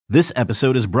This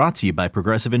episode is brought to you by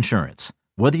Progressive Insurance.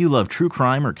 Whether you love true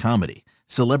crime or comedy,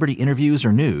 celebrity interviews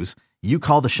or news, you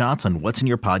call the shots on what's in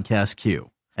your podcast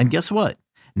queue. And guess what?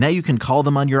 Now you can call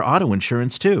them on your auto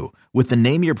insurance too with the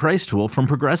Name Your Price tool from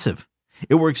Progressive.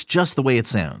 It works just the way it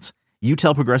sounds. You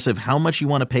tell Progressive how much you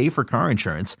want to pay for car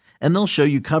insurance, and they'll show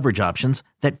you coverage options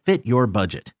that fit your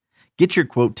budget. Get your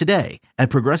quote today at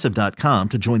Progressive.com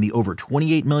to join the over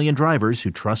 28 million drivers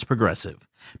who trust Progressive.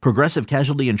 Progressive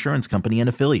Casualty Insurance Company and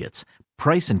Affiliates.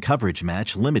 Price and coverage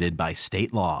match limited by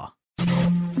state law.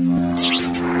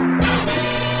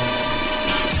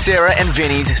 Sarah and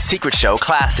Vinny's Secret Show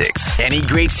Classics. Any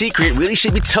great secret really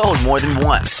should be told more than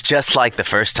once, just like the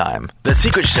first time. The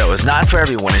Secret Show is not for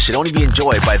everyone and should only be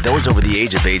enjoyed by those over the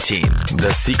age of 18.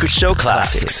 The Secret Show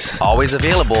Classics. Always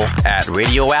available at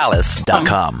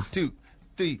radioalice.com. 1, 2,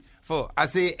 3, 4. I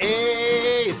say,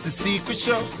 hey, it's the Secret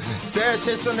Show. Sarah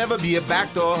says she'll never be a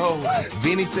backdoor hoe.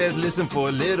 Vinny says, listen for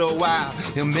a little while.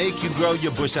 He'll make you grow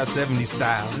your bush out 70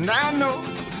 style. And I know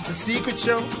the Secret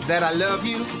Show that I love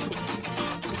you.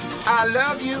 I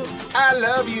love you, I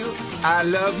love you, I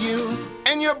love you,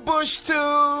 and your bush too.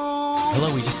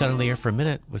 Hello, we just sat on the air for a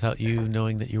minute without you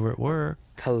knowing that you were at work.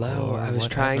 Hello, I was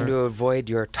trying to avoid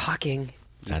your talking.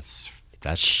 That's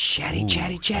chatty.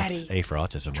 That's A for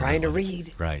autism. Trying to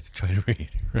read. Right, trying to read.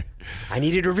 Right. I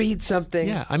needed to read something.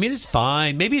 Yeah, I mean, it's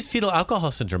fine. Maybe it's fetal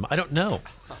alcohol syndrome. I don't know.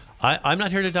 I'm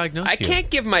not here to diagnose you. I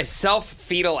can't give myself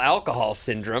fetal alcohol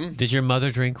syndrome. Did your mother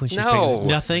drink when she was No. pregnant?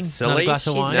 Nothing? Silly. Not a glass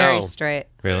of She's wine? very Very straight.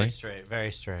 Really?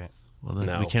 Very straight. Well, then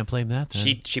No. we can't blame that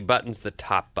then. She buttons the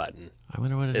top button. I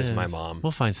wonder what it is. is my mom.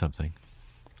 We'll find something.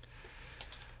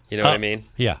 You know what I mean?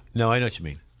 Yeah. No, I know what you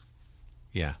mean.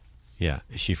 Yeah. Yeah.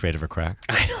 Is she afraid of her crack?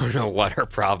 I don't know what her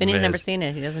problem Vinny's is. never seen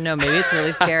it. He doesn't know. Maybe it's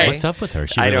really scary. What's up with her?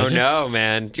 Is she I religious? don't know,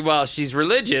 man. Well, she's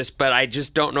religious, but I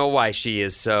just don't know why she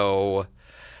is so.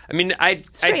 I mean,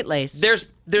 Straight-laced.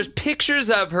 There's pictures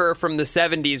of her from the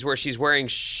 70s where she's wearing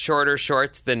shorter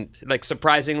shorts than, like,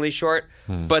 surprisingly short,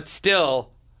 but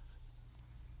still.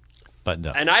 Buttoned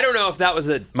up. And I don't know if that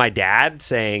was my dad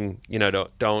saying, you know,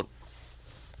 don't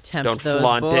Tempt don't those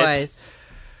flaunt it. boys.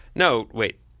 No,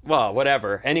 wait. Well,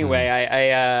 whatever. Anyway,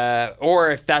 I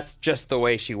or if that's just the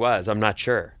way she was, I'm not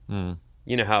sure.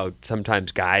 You know how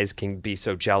sometimes guys can be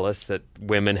so jealous that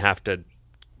women have to,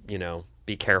 you know,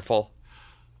 be careful.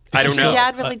 I don't Is know. your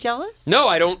dad really jealous? No,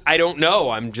 I don't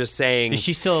know. I'm just saying. Is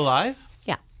she still alive?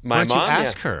 Yeah. My Why don't mom? you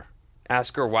ask yeah. her?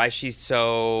 Ask her why she's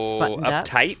so Buttoned up?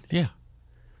 uptight. Yeah.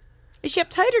 Is she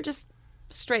uptight or just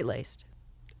straight-laced?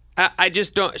 I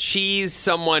just don't. She's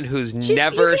someone who's you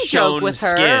never can joke shown with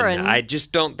her skin. and- I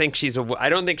just don't think she's a. I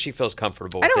don't think she feels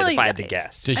comfortable with I don't it. really- If I had to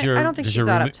guess. Does I your don't think does she's your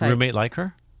that uptight. roommate like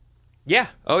her? Yeah.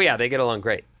 Oh yeah, they get along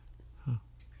great.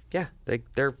 Yeah,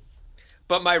 they're.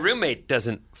 But my roommate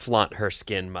doesn't flaunt her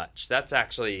skin much. That's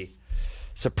actually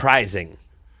surprising.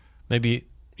 Maybe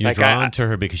you're Like, drawn to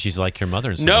her because she's like your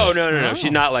mother. In some No, ways. no.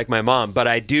 She's not like my mom. But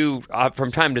I do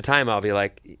from time to time. I'll be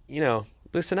like, you know,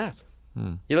 loosen up.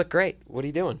 You look great. What are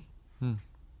you doing?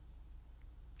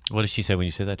 What does she say when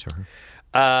you say that to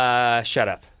her? Shut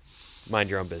up. Mind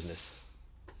your own business.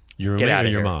 Your Get roommate outta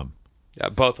or your here. mom?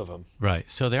 Both of them, Right.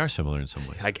 So they are similar in some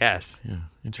ways. I guess. Yeah.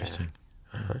 Interesting.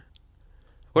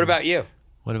 What about you?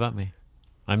 What about me?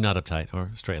 I'm not uptight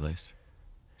or straight-laced.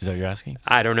 Is that what you're asking?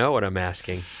 I don't know what I'm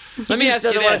asking. Let me He ask you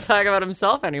doesn't want this. to talk about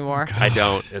himself anymore. I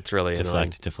don't. It's really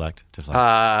annoying. Deflect.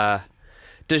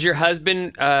 Does your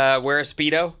husband wear a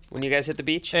Speedo when you guys hit the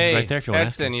beach? Hey, right there if you wanna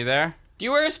ask Edson, him. you there? Do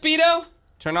you wear a Speedo?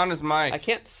 Turn on his mic. I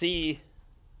can't see.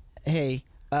 Hey,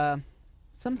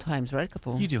 sometimes, right,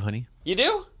 Kapoor? You do, honey. You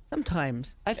do?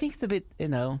 Sometimes. I think it's a bit, you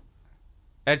know.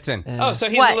 Edson. Oh, so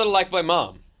he's What? a little like my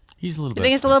mom. He's a little You bit.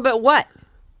 think it's a little bit what?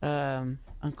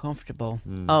 Uncomfortable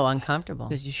Oh, uncomfortable.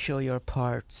 because you show your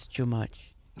parts too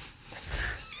much.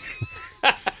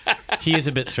 He is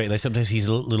a bit straight-laced. Sometimes he's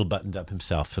a little buttoned up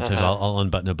himself. Sometimes I'll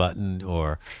unbutton a button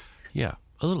or, yeah,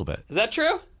 a little bit. Is that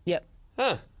true? Yep.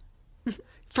 Huh.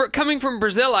 For coming from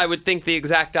Brazil, I would think the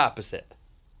exact opposite.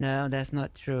 No, that's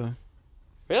not true.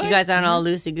 Really? You guys aren't all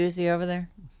loosey-goosey over there?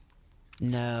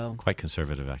 No, Quite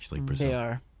conservative, actually, Brazil. they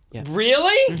are. Yeah.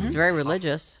 Really? It's very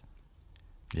religious.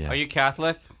 Yeah. Are you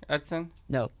Catholic, Edson?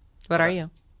 No. What are you?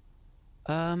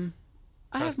 I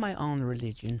have my own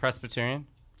religion. Presbyterian?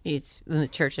 He's in the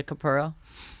Church of Capurro.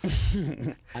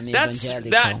 I'm That's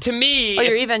evangelical. that to me. Oh,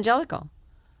 you're evangelical.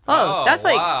 Oh, that's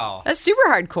like wow. that's super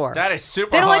hardcore. That is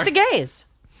super they don't hard. like the gays.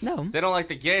 No. They don't like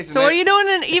the gays. and So what are they- you doing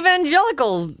in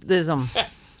evangelicalism?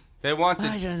 They want the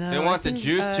I don't know. They I want the think,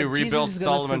 Jews to rebuild Jesus is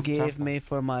gonna Solomon's forgive temple. me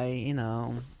for my, you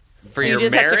know, for So you your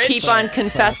just marriage. have to keep on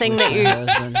confessing that you.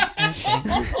 husband.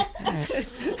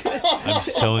 I'm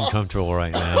so uncomfortable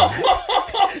right now.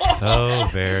 Oh,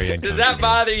 very Does uncomfortable. that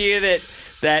bother you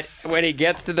that when he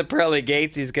gets to the pearly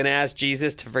gates, he's going to ask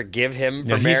Jesus to forgive him for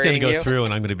No, he's marrying going to go you? through,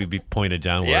 and I'm going to be pointed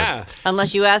downward. Yeah.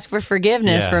 Unless you ask for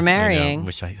forgiveness Yeah, for I know, marrying.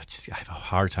 which I have a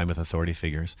hard time with authority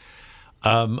figures.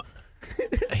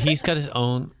 He's got his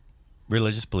own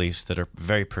religious beliefs that are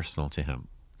very personal to him.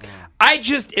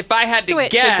 If I had That's the way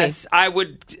to it should be. guess,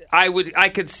 I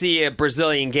could see a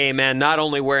Brazilian gay man not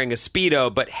only wearing a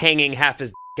Speedo, but hanging half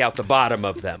his dick out the bottom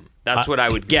of them. That's what I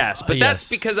would guess. But that's yes.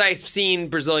 because I've seen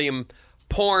Brazilian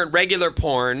porn, regular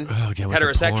porn, Oh, get with the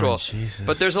heterosexual. porn, Jesus.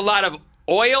 But there's a lot of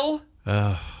oil.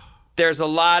 There's a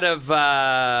lot of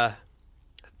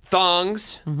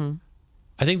thongs.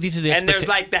 I think these are the And there's expectations.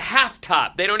 like the half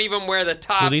top. They don't even wear the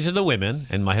top. Well, these are the women,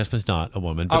 and my husband's not a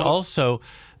woman. But also,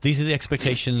 these are the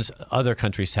expectations other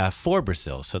countries have for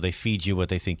Brazil. So they feed you what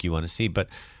they think you want to see. But,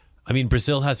 I mean,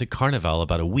 Brazil has a carnival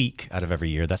about a week out of every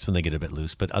year. That's when they get a bit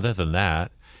loose. But other than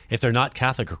that, if they're not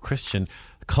Catholic or Christian,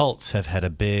 cults have had a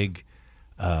big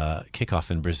kickoff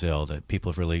in Brazil that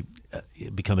people have really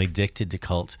become addicted to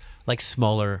cults, like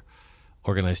smaller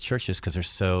organized churches, because they're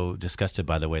so disgusted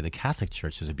by the way the Catholic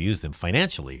Church has abused them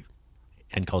financially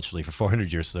and culturally for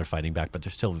 400 years, so they're fighting back, but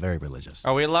they're still very religious.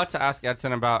 Are we allowed to ask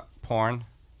Edson about porn?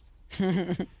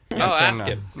 ask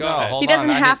him. Go ahead. hold He doesn't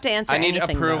on. have to answer I need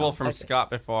anything, approval though. from Okay. Scott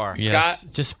before. Yes,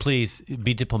 Scott? just please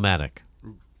be diplomatic.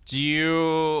 Do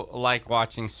you like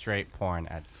watching straight porn,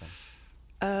 Edson?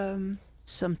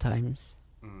 Sometimes.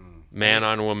 Man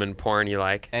on woman porn you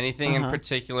like? Anything in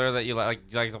particular that you like?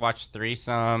 Do you like to watch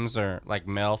threesomes or like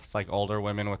MILFs, like older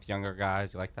women with younger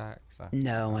guys? You like that?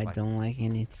 No, I don't like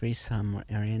any threesome or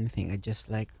anything. I just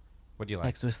like What do you like?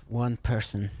 sex with one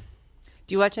person.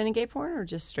 Do you watch any gay porn or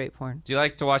just straight porn? Do you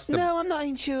like to watch the? No, I'm not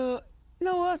into. You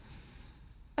know what?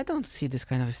 I don't see this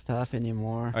kind of stuff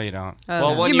anymore. Oh, you don't. Oh,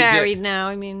 well, no. when You're you did- married now.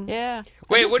 I mean, Yeah. I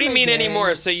Wait, just what do you play mean games.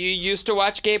 anymore? So you used to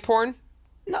watch gay porn?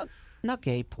 Not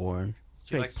gay porn.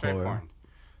 Do Straight, you like straight porn. porn?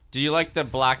 Do you like the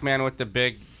black man with the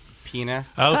big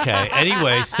penis? Okay.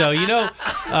 Anyway, so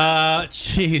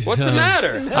jeez. What's the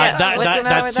matter? what's the matter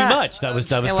that's with too that? much. That was It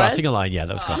crossing was? a line. Yeah,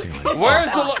 that was crossing a line.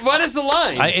 What is the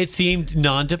line? It seemed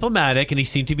non-diplomatic, and he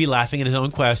seemed to be laughing at his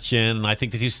own question. And I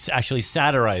think that he was actually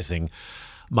satirizing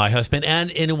my husband,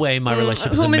 and in a way, my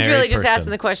relationship as a Human's married really just person.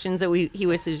 asking the questions that he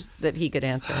wishes that he could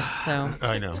answer. So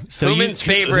I know. So Human's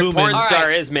favorite Human- porn star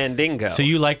Alright. is Mandingo. So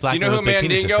you like black Do you know men who with big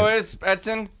Mandingo penises? is,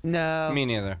 Edson? No. Me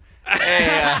neither.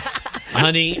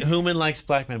 Honey, Human likes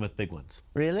black men with big ones.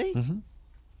 Really? Mm-hmm.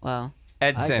 Well, I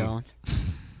Edson, don't.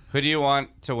 who do you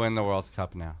want to win the World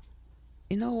Cup now?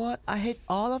 You know what? I hate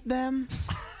all of them.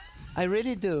 I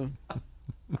really do.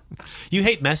 You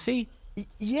hate Messi?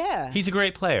 Yeah. He's a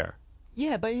great player.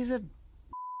 Yeah, but he's a.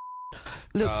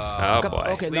 Look. Oh, boy.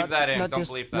 Okay, Leave not, that in. Not Don't this,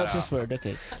 bleep that not out. this word.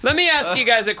 Okay. Let me ask you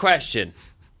guys a question.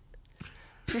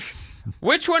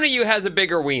 Which one of you has a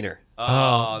bigger wiener?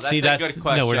 That's see, a that's good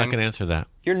question. no. We're not going to answer that.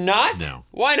 You're not? No.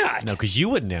 Why not? No, because you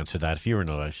wouldn't answer that if you were in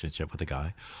a relationship with a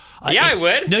guy. Yeah, I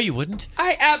would. No, you wouldn't.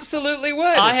 I absolutely would.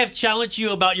 I have challenged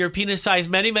you about your penis size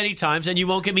many, many times, and you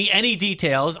won't give me any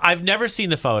details. I've never seen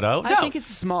the photo. I think it's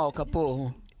a small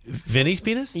couple. Vinny's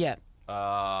penis? Yeah.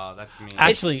 That's me.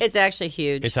 Actually, it's actually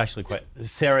huge. it's actually quite.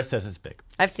 Sarah says it's big.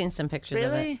 I've seen some pictures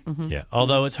Really? of it. Yeah,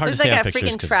 although it's hard It's to like say a on pictures.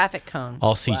 freaking 'cause traffic cone.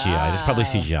 all CGI. It's probably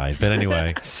CGI. But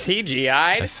anyway,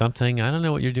 CGI'd? that's something. I don't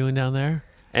know what you're doing down there.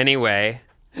 Anyway,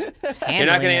 you're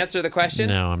not going to answer the question?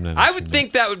 No, I'm not I answering would that.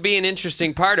 think that would be an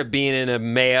interesting part of being in a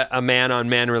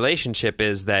man-on-man relationship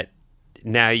is that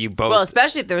now you both... Well,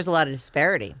 especially if there was a lot of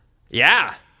disparity.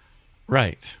 yeah.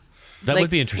 Right. That Like,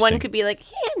 would be interesting. One could be like,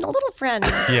 hey, I'm the little friend.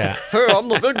 Yeah. Hey, I'm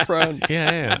the big friend.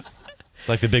 Yeah.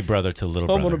 Like the big brother to the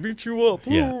little brother. beat you up.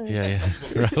 Yeah.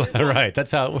 Right. That's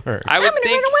how it works. I would I'm gonna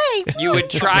think run away. you would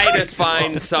try to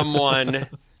find someone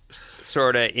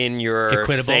sort of in your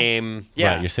Equitable? same...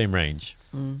 Right. Your same range.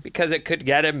 because it could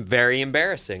get him very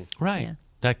embarrassing. Right. Yeah.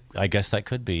 That I guess that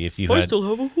could be if you had.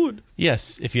 have a hood.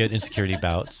 Yes, if you had insecurity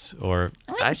bouts or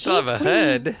I still have a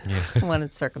hood. When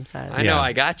it's circumcised. I know, Yeah.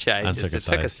 I gotcha. It just it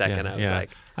took a Uncircumcised, second. yeah, I was yeah. like,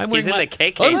 I'm he's in wearing the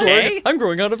my- KKK? I'm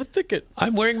growing out of a thicket.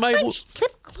 I'm wearing my.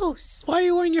 Clip close. Why are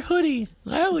you wearing your hoodie?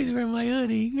 I always wear my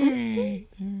hoodie.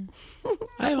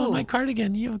 I have on my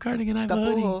cardigan. You have a cardigan. I have a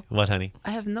hoodie. Kapuho. What, honey?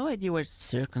 I have no idea what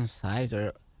circumcised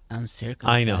or uncircumcised.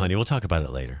 I know, honey. We'll talk about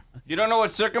it later. You don't know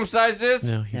what circumcised is?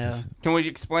 No, he No. doesn't. Can we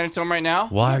explain it to him right now?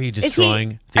 Why are you Is he?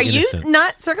 destroying the Are you innocence?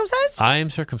 not circumcised? I am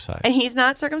circumcised. And he's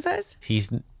not circumcised?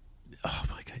 He's. Oh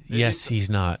my God. Yes, he's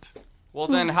not. Well,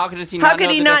 then how does he How not could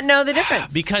know he the not know the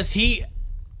difference? Because he.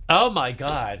 Oh my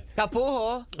God.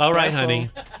 Kapuho. All right, Careful. honey.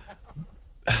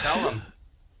 Tell him.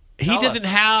 He Tell doesn't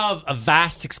us. have a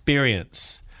vast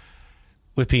experience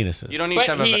with penises. You don't need But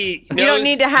to have he You don't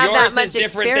need to have that yours much is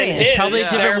different than experience. his, It's probably a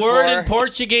different word in therefore-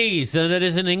 Portuguese than it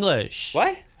is in English.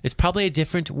 What? It's probably a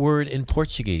different word in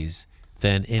Portuguese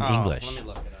than in English. Let me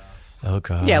look it up. Oh,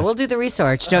 God. Yeah, we'll do the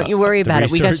research. Don't you worry The about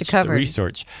it. We got you research, the covered.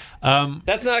 research.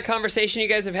 That's not a conversation you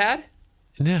guys have had?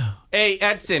 No. Hey,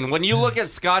 Edson, when you look at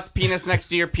Scott's penis next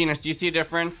to your penis, do you see a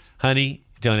difference? Honey,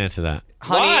 don't answer that.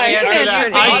 Honey, Why? You answer can that. answer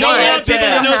it. I Honey, don't want answer people that.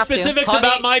 to You know don't have to. specifics Honey-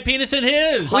 about my penis and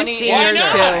his. We've Honey, seen why yours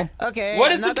not? too. Okay.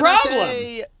 What is I'm the not gonna problem?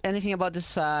 say anything about the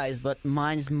size, but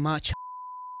mine is much.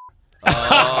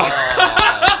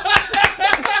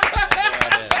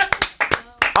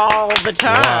 All the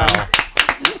time.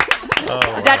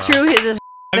 Is that true? His is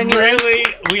than yours? Really,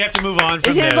 we have to move on from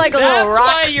Is his this. like a That's little rock?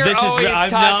 why you're This is- always I'm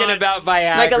talking not- about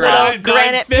Viagra. Like a little- I'm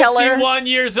granite pillar? 51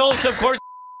 years old, so of course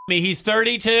me. He's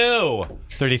 32,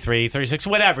 33, 36,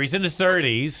 whatever. He's in his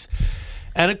 30s.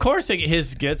 And of course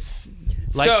his gets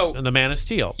like So- the Man of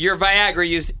Steel. Your Viagra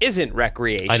use isn't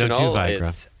recreational. I don't do Viagra.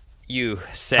 It's, you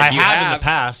said I you have in the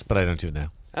past, but I don't do it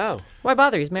now. Oh, Why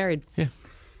bother? He's married.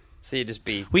 so you just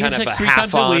be We kind have of sex a 3 half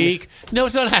times on. a week. No,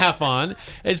 it's not half on.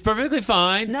 It's perfectly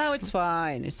fine. No, it's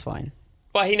fine. It's fine.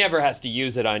 Well, he never has to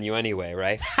use it on you anyway,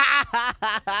 right?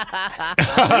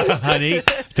 Honey,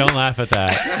 don't laugh at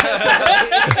that.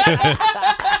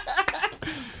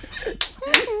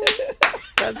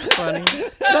 That's funny.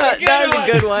 that was a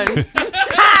good one.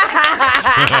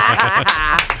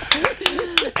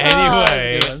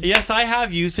 Anyway, yes, I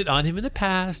have used it on him in the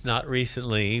past, not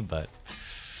recently, but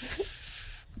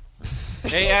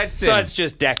Hey, Edson. So it's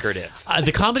just decorative.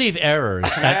 The Comedy of Errors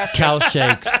at Cal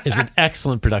Shakes is an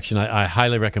excellent production. I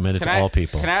highly recommend it to all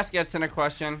people. Can I ask Edson a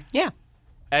question? Yeah.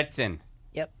 Edson,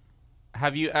 Yep.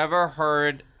 have you ever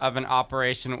heard of an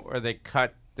operation where they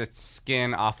cut the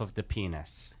skin off of the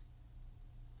penis?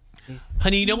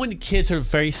 Honey, you know when kids are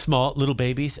very small, little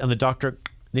babies, and the doctor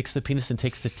nicks the penis and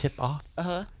takes the tip off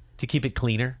to keep it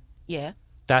cleaner? Yeah.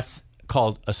 That's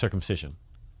called a circumcision.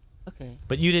 Okay.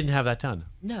 But you didn't have that done.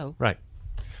 No. Right.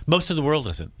 Most of the world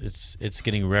doesn't. It's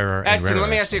getting rarer and Edson, rarer. let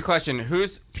me ask you a question.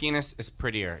 Whose penis is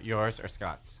prettier, yours or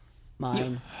Scott's?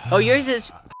 Mine. Oh, yours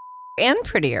is and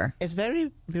prettier. It's very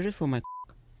beautiful, my.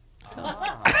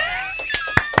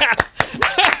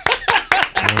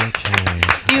 Okay.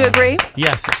 Do you agree?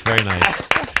 Yes, it's very nice.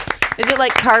 Is it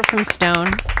like carved from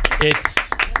stone?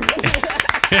 It's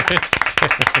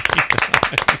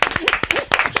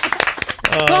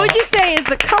What would you say is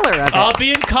the color of it? I'll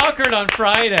be in Concord on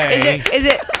Friday. Is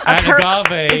it a At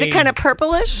Agave. Is it kind of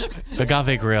purplish?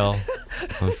 Agave Grill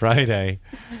on Friday.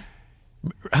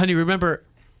 Honey, remember,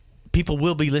 people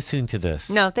will be listening to this.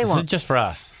 No, they This won't. isn't just for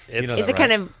us. You know Is that, it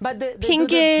kind right? of But the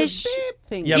pinkish? beep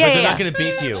thing. Yeah, Yeah, but they're yeah. not going to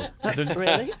beep you.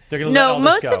 Really? They're going to let No, all this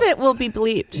most go. of it will be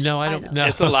bleeped. No, I don't know.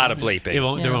 It's a lot of bleeping. It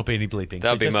won't. There Yeah. won't be any bleeping.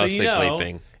 That'll be just so mostly you know,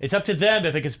 bleeping. It's up to them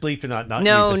if it gets bleeped or not. Not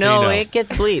No, you, just so you know. it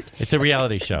gets bleeped. It's a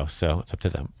reality show, so it's up to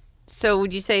them. So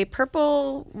would you say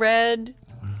purple, red,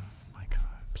 My God.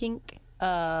 pink?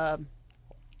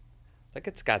 Look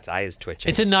at Scott's eyes twitching.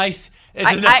 It's a nice. It's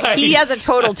He has a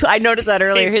total. I noticed that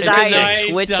earlier. His It's a eye nice,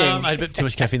 is twitching. I had a bit too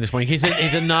much caffeine this morning. He's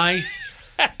a nice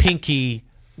pinky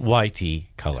whitey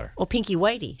color. Well, pinky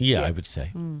whitey. Yeah, I would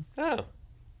say. Oh.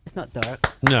 It's not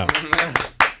dark. No.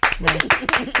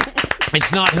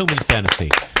 It's not Human's Fantasy.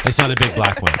 It's not a big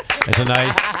black one. It's a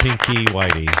nice pinky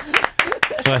whitey,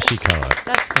 fleshy color.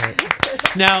 That's great.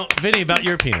 Now, Vinny, about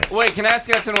your penis. Wait, can I ask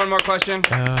Edson one more question?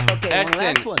 Okay, one Edson,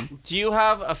 last one. do you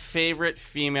have a favorite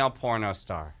female porno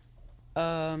star?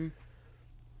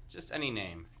 Just any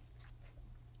name.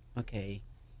 Okay.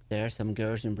 There are some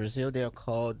girls in Brazil. They are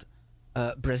called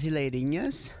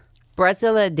Brasileirinhas.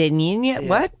 Brasileirinha. Yeah.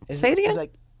 What? It's- Say it it's again.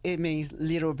 like, it means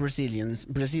little Brazilians.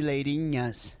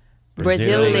 Brasileirinhas.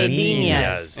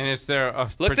 Brasileirinhas. And is there a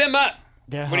Look them up.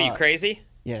 They're What are you, hot. crazy?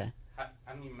 Yeah. I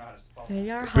don't even know how to spell. They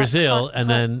are hot, Brazil, hot, and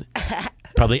hot. then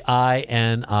probably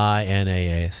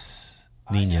ININAS.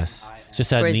 Ninas.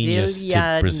 Just add Ninas to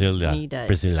Brasilia.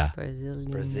 Brasilia.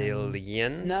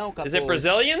 Brazilians? No, Is it Capo.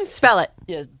 Brazilians? Spell it.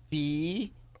 Yeah.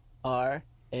 BRASILAI.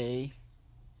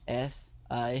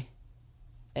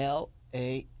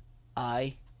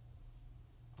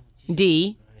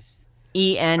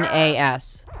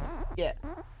 DENAS Yeah.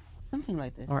 Something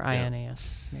like this. or INAS.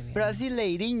 Maybe.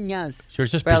 Brasileirinhas. Sure,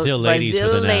 it's just Brazil ladies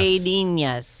with an S.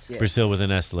 Brasileirinhas. Yeah. Brazil with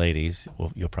an S ladies.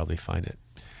 Well, you'll probably find it.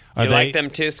 Are You they? like them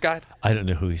too, Scott? I don't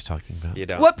know who he's talking about. You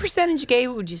don't. What percentage gay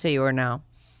would you say you are now?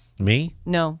 Me?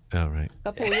 No. Oh, right.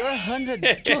 Capo, you're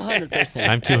 200%.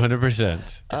 I'm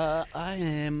 200%. I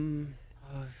am.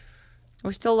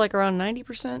 We're still like around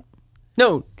 90%?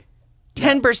 No.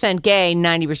 10% gay,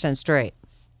 90% straight.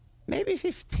 Maybe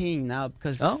 15 now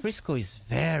because Oh. Frisco is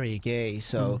very gay.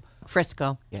 So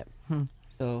Frisco. Yeah.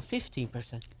 So 15%.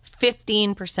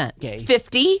 15%. Okay.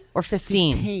 50 or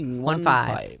 15? 15. 1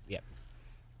 5. Yeah.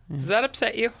 Does that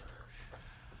upset you?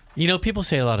 You know, people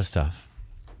say a lot of stuff.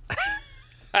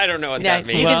 I don't know what Yeah, that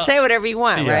means. you can say whatever you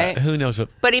want, Yeah, right? who knows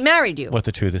But he married you. what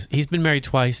the truth is? He's been married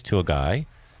twice to a guy,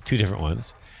 2 different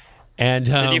ones, and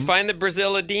Did you find the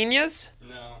Brasiladinhas?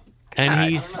 and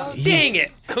he's Dang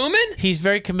it, Human! he's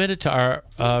very committed to our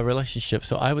relationship.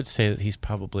 So I would say that he's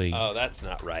probably Oh, that's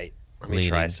not right. Let me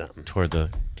leaning try something. toward the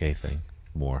gay thing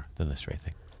more than the straight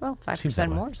thing. Well, Seems that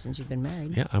 5% way. more since you've been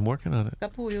married. Yeah, I'm working on it.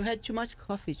 Kapu, you had too much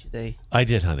coffee today. I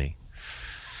did, honey.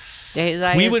 His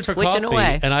eye We is went for twitching coffee,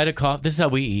 away. and I had a coffee. This is how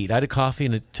we eat. I had a coffee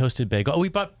and a toasted bagel. Oh, we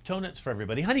bought donuts for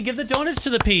everybody. Honey, give the donuts to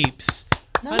the peeps.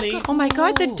 Honey, Oh my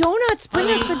God, the donuts! Bring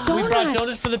us the donuts. we brought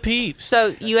donuts for the peeps.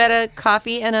 So you had a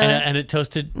coffee and a. And a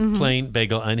toasted plain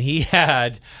bagel, and he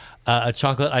had a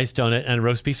chocolate iced donut and a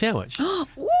roast beef sandwich. Ooh.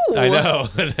 I know.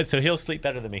 So he'll sleep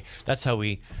better than me. That's how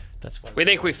we. That's what. We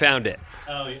think we found it.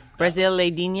 Oh, yeah.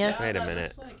 Brasileirinhas. Wait a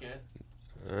minute.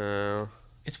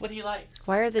 It's what he likes.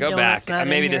 Why are the Go donuts back. not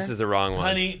Maybe in this here? is the wrong one.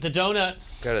 Honey, the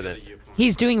donuts. Go to the.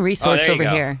 He's doing research there you over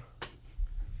go. here.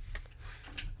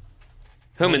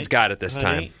 Human's got it this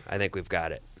Honey. time. I think we've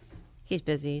got it. He's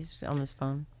busy. He's on his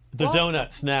phone. The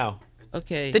donuts now.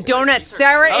 Okay. The donuts.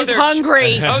 Sarah is they're-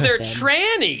 hungry. Oh, they're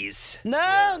trannies.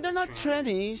 No, they're not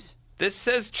trannies. This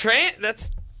says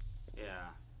That's. Yeah.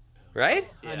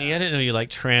 Right? Honey, I didn't know you like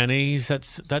trannies.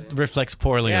 That reflects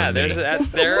poorly Yeah. on There's me.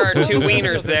 there are 2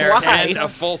 wieners there Why? and a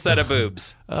full set of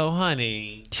boobs. Oh,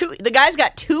 honey. The guy's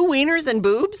got 2 wieners and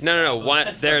boobs. No.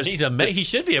 One. There's. He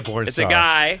should be a porn It's star. a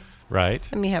guy Right.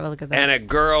 Let me have a look at that. and a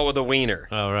girl with a wiener.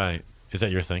 Oh, right. Is that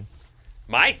your thing?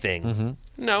 My thing. Mm-hmm.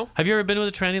 No. Have you ever been with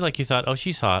a tranny like you thought, oh,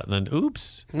 she's hot, and then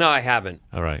oops? No, I haven't.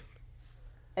 All right.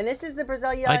 And this is the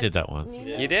Brazilian. I did that once.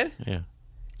 You did? Yeah.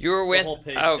 You were with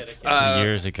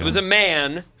Years ago. It was a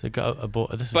man, It's a boy.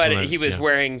 This is but when I- he was yeah.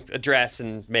 wearing a dress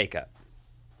and makeup.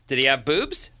 Did he have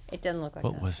boobs? It doesn't look like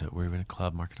What that. was it? We were in a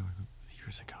club marketing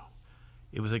years ago.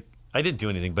 It was I didn't do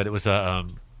anything, but it was a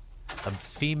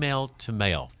female to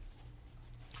male.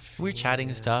 We were chatting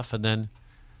and stuff, and then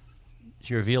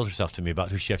she revealed herself to me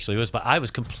about who she actually was. But I was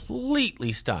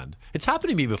completely stunned. It's happened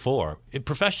to me before,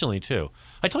 professionally too.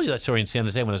 I told you that story in San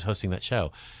Jose when I was hosting that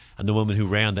show, and the woman who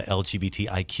ran the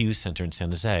LGBTIQ center in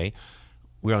San Jose.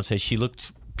 We were on stage. She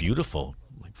looked beautiful,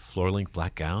 like floor-length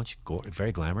black gown,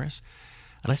 very glamorous.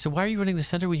 And I said, "Why are you running the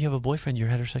center when you have a boyfriend? You're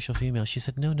heterosexual female." She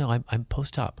said, "No, I'm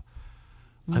post-op.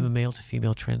 I'm a male to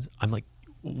female trans." I'm like,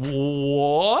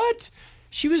 "What?"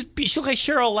 She looked like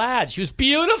Cheryl Ladd. She was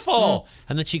beautiful.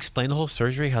 And then she explained the whole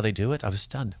surgery, how they do it. I was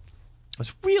stunned. I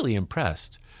was really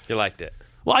impressed. You liked it.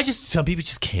 Well, some people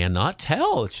just cannot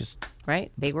tell. It's just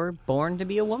Right? They were born to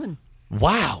be a woman.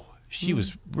 wow. She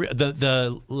was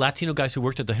the Latino guys who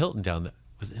worked at the Hilton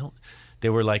was it Hilton? They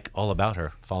were like all about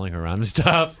her, following her around and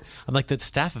stuff. I'm like, the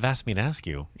staff have asked me to ask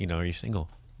you, are you single?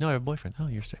 No, I have a boyfriend. Oh,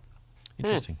 you're straight.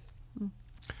 Interesting.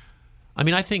 I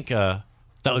mean, I think that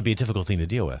would be a difficult thing to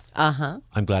deal with.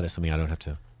 I'm glad it's something I don't have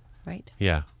to. Right?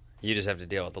 Yeah. You just have to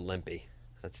deal with the limpy.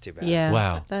 That's too bad. Yeah.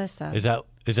 Wow. That is sad. Is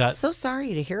that So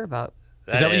sorry to hear about.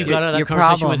 is that when you got out of that Your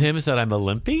conversation problem. with him? Is that I'm a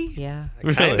limpy? Yeah.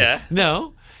 Really? Kinda.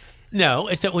 No.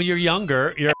 It's that when you're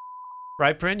younger, you're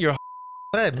right, Bryn? You're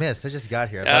What did I miss? I just got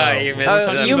here. You missed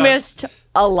Oh, you some- missed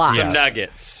a lot. some Yes.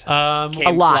 nuggets. A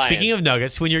lot. Speaking of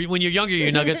nuggets, when you're younger,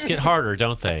 your nuggets get harder,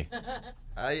 don't they?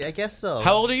 I guess so.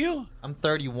 How old are you? I'm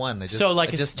 31. I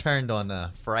just turned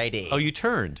on Friday. Oh, you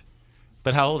turned.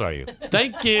 But how old are you?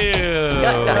 Thank you. Try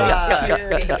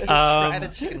the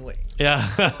chicken wing.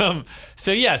 Yeah.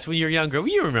 So yes, when you're younger,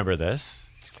 you remember this.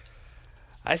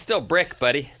 I still brick,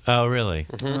 buddy. Oh, really?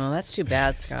 Oh, that's too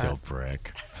bad, Scott. Still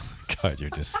brick. God, you're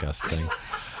disgusting.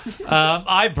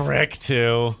 I brick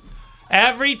too.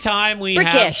 Every time we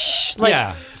Brickish, have,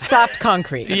 like soft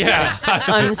concrete. yeah,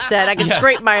 Unsaid. I could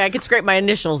scrape my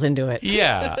initials into it.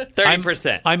 yeah,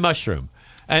 30%. I mushroom,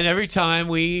 and every time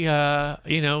we, we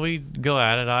go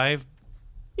at it,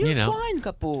 You're fine,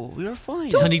 Kapu. You're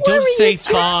fine. honey, don't say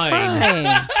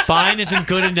fine. Fine isn't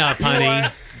good enough, honey.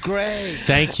 Great.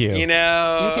 Thank you. You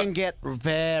know, You can get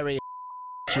very.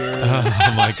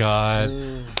 Oh my God,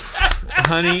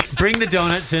 honey, bring the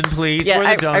donuts in, please. Yeah, Where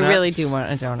are I the donuts? really do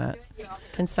want a donut.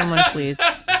 Can someone please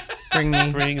bring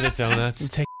me? Bring the donuts.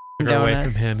 Take away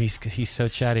from Donuts. him. He's so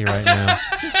chatty right now.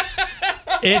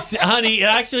 Honey, it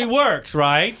actually works,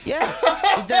 right? Yeah,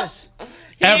 it does.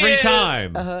 Every is.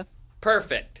 time. Uh-huh.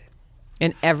 perfect.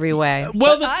 In every way.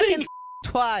 Well, But I can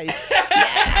twice.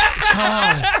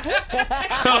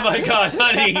 Oh my God,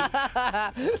 honey.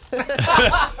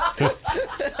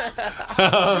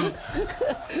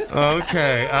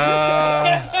 Okay.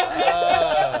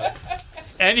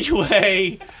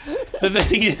 Anyway, the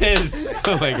thing is,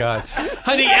 oh my God,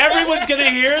 honey, everyone's gonna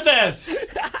hear this.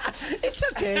 It's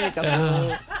okay.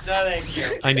 No, thank you.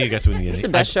 I knew you guys wouldn't get it. It's the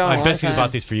best show I of all basically time.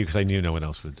 bought these for you because I knew no one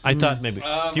else would. I thought maybe.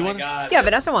 Oh do you my want? God. Yeah,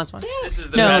 Vanessa wants one. This is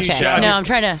the No, best okay. show. No, I'm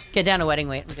trying to get down to wedding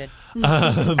weight. I'm good.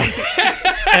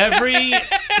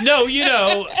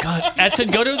 God, Edson,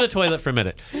 go to the toilet for a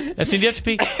minute. Edson, do you have to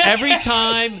pee? Every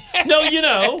time.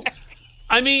 No,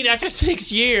 I mean, after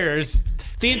 6 years,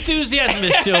 the enthusiasm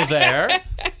is still there.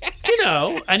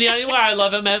 And I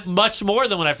love him much more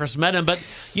than when I first met him. But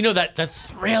that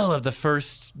thrill of the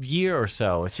first year or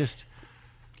so. It's just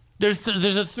there's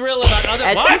a thrill about other.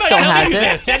 Edson Why am I still telling has you it.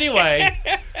 this anyway?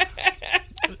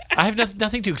 I have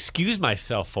nothing to excuse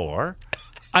myself for.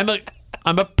 I'm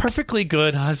a perfectly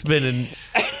good husband, and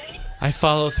I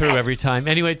follow through every time.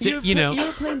 Anyway, You're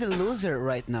playing the loser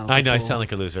right now. I know I Before. sound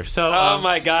like a loser. So, Oh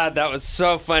my God, that was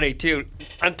so funny too.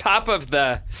 On top of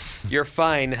the, "You're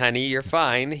fine, honey, you're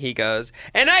fine," he goes,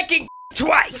 "And I can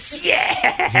twice,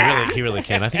 yeah." he really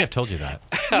can. I think I've told you that.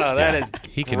 Oh, that is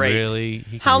He can great. really.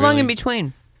 How long in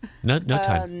between? No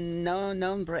time.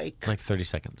 No break. Like 30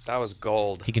 seconds. That was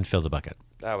gold. He can fill the bucket.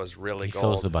 That was really He gold.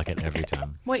 fills the bucket every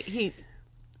time. Wait, he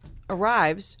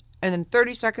arrives, and then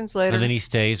 30 seconds later, And then he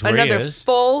stays where another he is.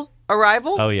 full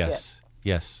arrival? Oh, yes.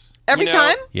 Yes. Every You know,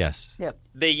 time? Yes. Yep.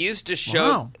 They used to show.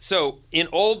 Wow. So in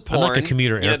old I'm porn, like the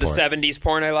commuter the airport. 70s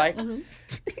porn I like,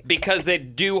 because they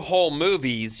do whole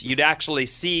movies, you'd actually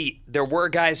see there were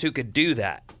guys who could do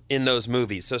that in those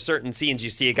movies. So certain scenes you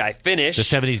see a guy finish. The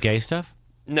 70s gay stuff?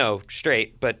 No,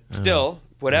 straight, but still,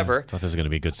 whatever. Thought this was going to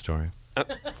be a good story.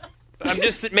 I'm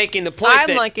just making the point I'm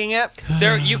that liking it.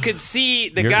 there you could see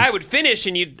the guy would finish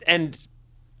and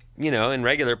in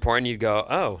regular porn you'd go,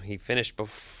 "Oh, he finished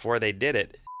before they did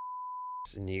it."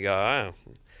 And you go,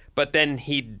 "Oh." But then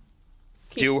he'd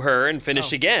do her and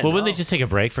finish again. Well, wouldn't they just take a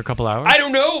break for a couple hours? I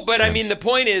don't know, but I mean the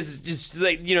point is just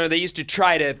like, they used to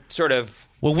try to sort of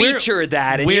feature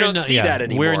that, and you don't see that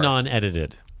anymore. We're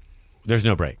non-edited. There's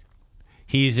no break.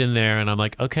 He's in there, and I'm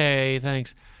like, okay,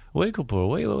 thanks. Wait, don't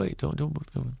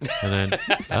move. And then,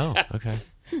 oh, okay.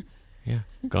 Yeah,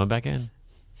 going back in.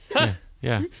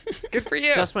 Yeah. Good for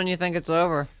you. Just when you think it's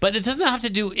over. But it doesn't have to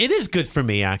do, it is good for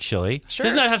me, actually. Sure.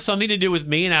 Doesn't that have something to do with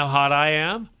me and how hot I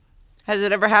am? Has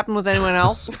it ever happened with anyone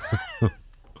else?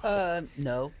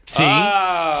 No. See?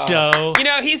 Oh. So.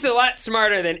 He's a lot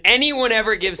smarter than anyone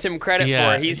ever gives him credit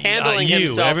for. He's handling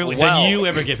himself well. Than you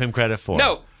ever give him credit for.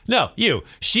 No, you.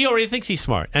 She already thinks he's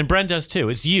smart, and Bren does too.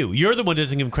 It's you. You're the one who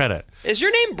doesn't give him credit. Is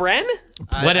your name Bren?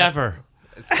 Whatever.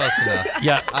 It's close enough.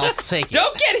 Yeah. I'll take it.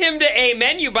 Don't get him to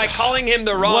amen you by calling him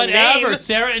the wrong Whatever. name.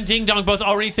 Sarah and Ding Dong both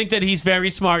already think that he's very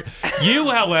smart. You,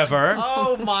 however.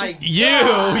 Oh my God.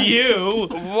 You.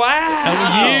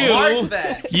 Wow. Mark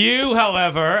that. You,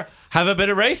 however, have a bit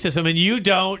of racism, and you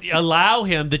don't allow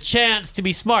him the chance to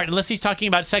be smart unless he's talking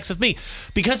about sex with me.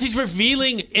 Because he's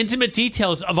revealing intimate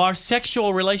details of our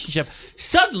sexual relationship,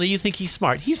 suddenly you think he's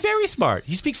smart. He's very smart.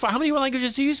 He speaks, how many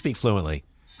languages do you speak fluently?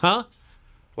 Huh?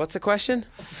 What's the question?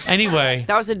 Anyway.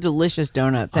 That was a delicious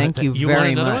donut. Thank you You very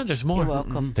want another much. one? There's more. You're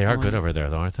welcome. They are good over there,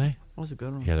 though, aren't they? That was a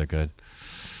good one. Yeah, they're good.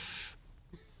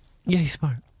 Yeah, he's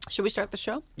smart. Should we start the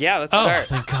show? Yeah, let's Oh, start.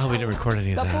 thank God we didn't record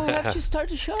any of But we that. have to start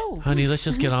the show. Honey, let's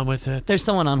just get on with it. There's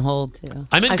someone on hold, too.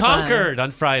 I'm in I saw Concord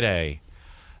on Friday.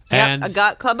 Yep, I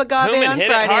got Club Agave Human, on hit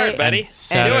it Friday. hard, buddy. And And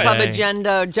Saturday. Club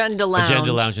Agenda Lounge.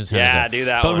 Agenda Lounge in San Jose. Yeah, do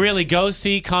that But one. really, go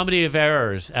see Comedy of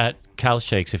Errors at Cal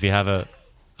Shakes if you have a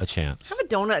chance. Have a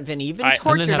donut, Vinny. You've been And then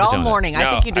tortured have a all donut. morning. I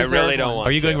No, think you I deserve really don't one. want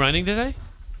Are you to. going running today?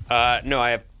 No, I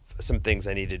have some things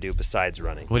I need to do besides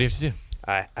running. What do you have to do?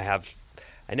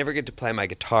 I never get to play my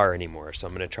guitar anymore, so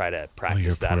I'm going to try to Oh, your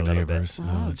practice that poor a little neighbors. bit.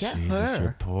 Oh, get Jesus, her.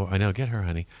 you're poor. I know, get her,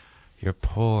 honey. Your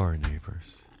poor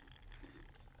neighbors.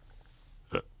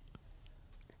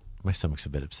 My stomach's a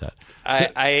bit upset.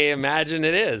 I imagine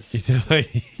it is.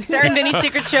 Sarah and Vinny's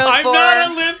Secret Show I'm for...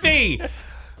 not a limpy.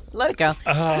 Let it go.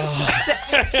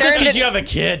 Just because you have a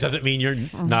kid doesn't mean you're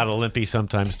not a limpy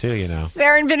sometimes too, you know.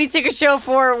 Sarah and Vinny's Secret Show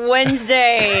for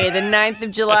Wednesday, the 9th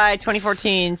of July,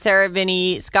 2014. Sarah,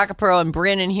 Vinny, Scott Capurro, and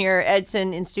Bryn in here.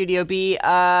 Edson in Studio B.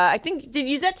 I think, did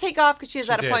Yuzette take off because she has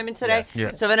that appointment today? Yes.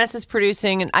 Yeah. So Vanessa's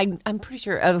producing, and I'm pretty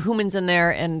sure Human's in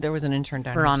there, and there was an intern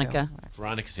down Veronica. here,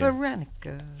 Veronica's too. here.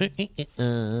 Veronica.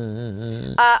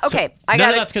 Okay, I none got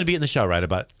of it. that's going to be in the show, right?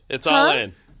 About It's all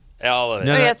in. All of it.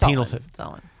 No, Oh, yeah, it's all penal in. tip. It's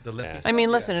all in. The lip Yeah. is I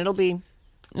mean, listen, it'll be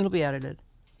edited.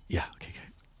 Yeah. Okay.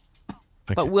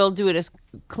 But we'll do it as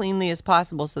cleanly as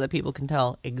possible so that people can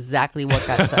tell exactly what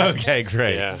got said. Okay,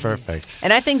 great. Yeah. Perfect.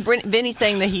 And I think Vinny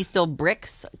saying that he still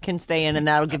bricks can stay in, and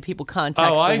that'll give people context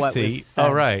for I what see. was said.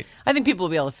 Oh, right. I think people will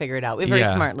be able to figure it out. We have very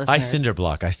smart listeners. I cinder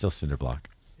block. I still cinder block.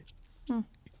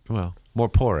 Well, more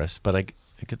porous, but I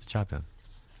get the job done.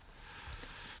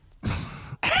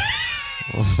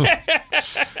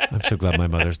 I'm so glad my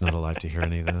mother's not alive to hear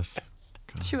any of this.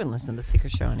 God. She wouldn't listen to The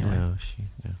Secret Show anyway. No.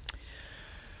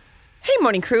 Hey,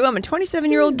 morning crew. I'm a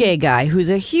 27-year-old gay guy who's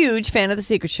a huge fan of The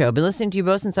Secret Show. Been listening to you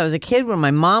both since I was a kid when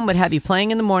my mom would have you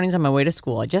playing in the mornings on my way to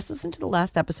school. I just listened to the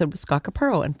last episode with Scott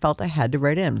Capurro and felt I had to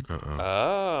write in.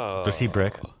 Oh. Does he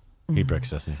brick? He bricks,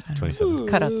 doesn't he? 27.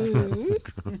 Cut out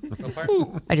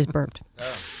that. I just burped.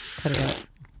 Cut it out.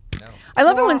 No. I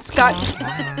love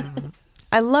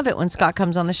it when Scott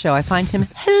comes on the show. I find him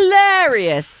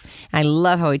hilarious. I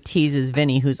love how he teases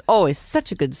Vinny, who's always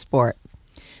such a good sport.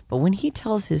 But when he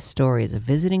tells his stories of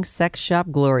visiting sex shop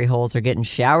glory holes or getting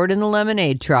showered in the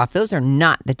lemonade trough, those are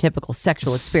not the typical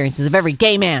sexual experiences of every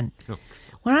gay man.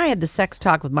 When I had the sex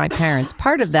talk with my parents,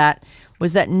 part of that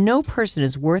was that no person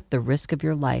is worth the risk of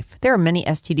your life. There are many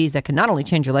STDs that can not only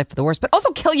change your life for the worse, but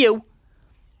also kill you.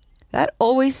 That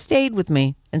always stayed with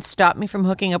me and stopped me from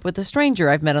hooking up with a stranger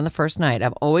I've met on the first night.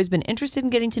 I've always been interested in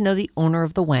getting to know the owner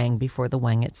of the wang before the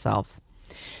wang itself.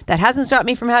 That hasn't stopped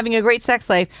me from having a great sex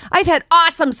life. I've had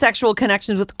awesome sexual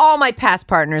connections with all my past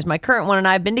partners. My current one and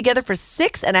I have been together for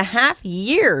 6.5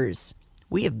 years.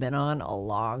 We have been on a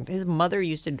long... His mother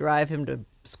used to drive him to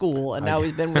school, and now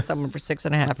he's been with someone for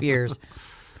 6.5 years.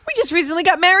 We just recently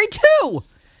got married, too.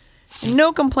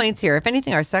 No complaints here. If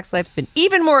anything, our sex life's been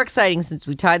even more exciting since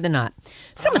we tied the knot.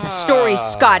 Some of the stories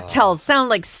Scott tells sound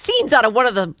like scenes out of one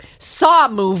of the Saw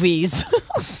movies.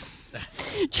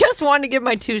 Just wanted to give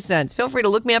my 2 cents. Feel free to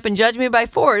look me up and judge me by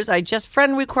fours. I just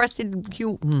friend requested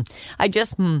you. I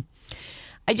just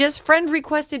friend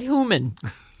requested Human.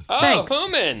 Oh, Thanks.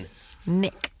 Human.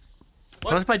 Nick.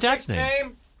 What's my dad's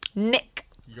name? Nick.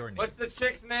 Your name. What's the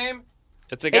chick's name?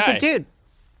 It's a guy. It's a dude.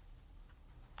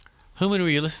 Human, were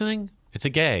you listening? It's a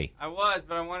gay. I was,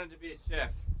 but I wanted to be a chick.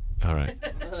 All right.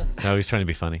 No, he's trying to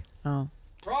be funny. Oh.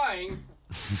 Trying.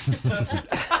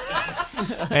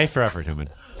 A for effort, Human.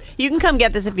 You can come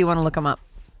get this if you want to look him up.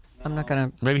 I'm not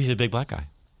going to... Maybe he's a big black guy.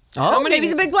 Oh, maybe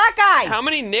he's a big black guy. How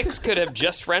many Nicks could have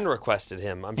just friend requested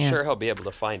him? I'm sure he'll be able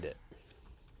to find it.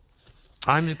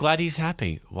 I'm glad he's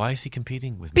happy. Why is he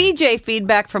competing with me? BJ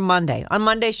feedback from Monday. On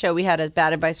Monday's show, we had a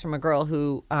bad advice from a girl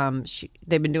who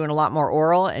they've been doing a lot more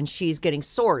oral, and she's getting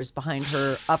sores behind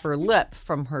her upper lip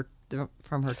from her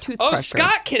toothbrush. Oh,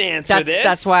 Scott can answer this.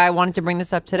 That's why I wanted to bring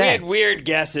this up today. We had weird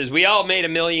guesses. We all made a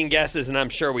million guesses, and I'm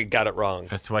sure we got it wrong.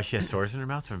 That's why she has sores in her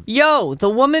mouth? Yo,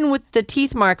 the woman with the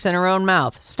teeth marks in her own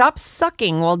mouth. Stop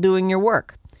sucking while doing your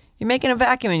work. You're making a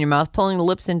vacuum in your mouth, pulling the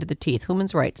lips into the teeth.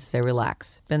 Human's right to say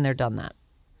relax. Been there, done that.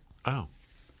 Oh.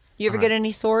 You ever get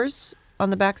any sores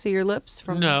on the backs of your lips?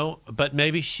 No, but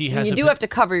maybe she has... You do have to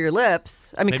cover your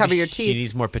lips. Cover your teeth. She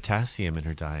needs more potassium in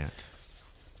her diet.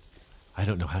 I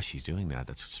don't know how she's doing that.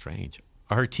 That's strange.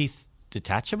 Are her teeth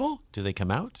detachable? Do they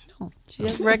come out? No, she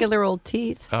has regular old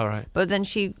teeth. All right. But then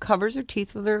she covers her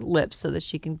teeth with her lips so that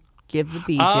she can give the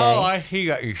BJ. Oh, I see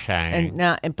what you're saying.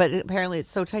 But apparently it's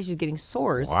so tight she's getting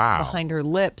sores Wow. behind her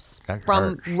lips That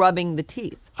from hurts. rubbing the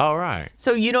teeth. All right.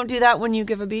 So you don't do that when you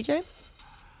give a BJ?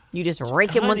 You just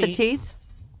rake him with the Honey. teeth?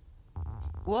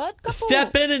 What?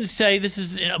 Step in and say this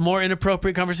is a more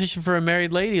inappropriate conversation for a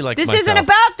married lady like This myself. isn't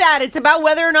about that. It's about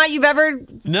whether or not you've ever...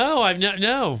 No, I've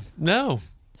no.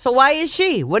 So why is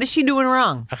she? What is she doing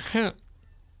wrong? I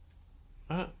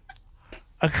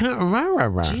can't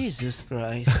remember. Jesus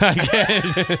Christ. I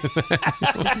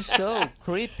can't. This is so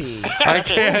creepy. I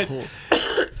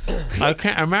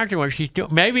can't imagine what she's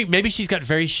doing. Maybe she's got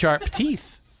very sharp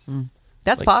teeth.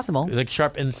 That's possible. Like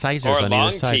sharp incisors Or on long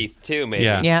either side. teeth, too, maybe.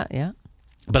 Yeah.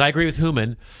 But I agree with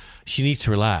Human. She needs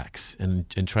to relax and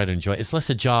try to enjoy it. It's less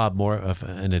a job, more of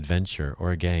an adventure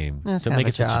or a game. It's Don't kind make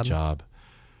of it a such job. a job.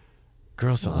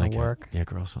 Girls don't A lot like of work. it. Yeah,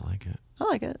 girls don't like it. I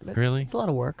like it. But Really? It's a lot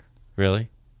of work. Really?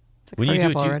 It's like, hurry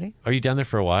up already. Are you down there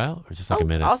for a while or just like a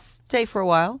minute? I'll stay for a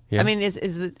while. Yeah. I mean, is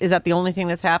that the only thing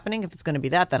that's happening? If it's going to be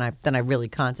that, then I really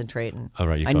concentrate and Oh,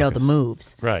 right, you I know the focus.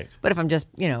 moves. Right. But if I'm just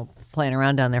playing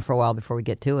around down there for a while before we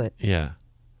get to it, Yeah.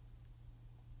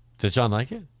 Does John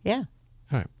like it? yeah,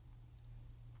 All right.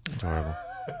 Adorable.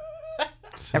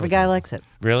 every guy likes it.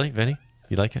 Really, Vinny?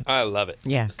 You like it? I love it.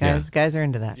 Yeah, guys are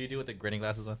into that. Do you do with the grinning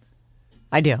glasses on?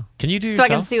 I do. Can you do so yourself?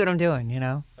 I can see what I'm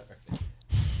doing.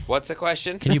 What's the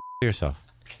question? Can you yourself?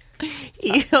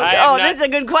 That's a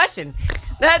good question.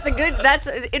 That's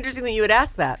interesting that you would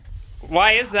ask that.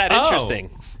 Why is that interesting?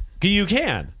 You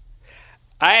can.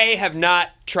 I have not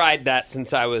tried that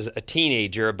since I was a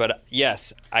teenager, but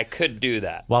yes, I could do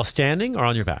that. While standing or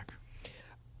on your back?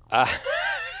 I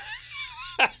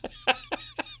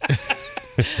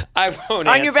won't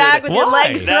on your back with your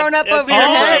legs thrown up over your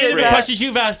head. All the questions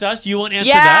you've asked us, you won't answer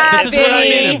Yeah, that. This is what I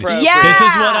Vinny. mean. Yeah. This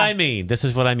is what I mean. This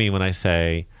is what I mean when I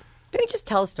say Vinny, just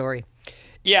tell a story.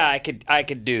 Yeah, I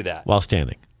could do that. while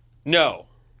standing. No.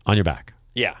 On your back.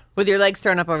 Yeah. With your legs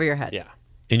thrown up over your head. Yeah.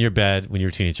 In your bed when you were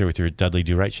a teenager with your Dudley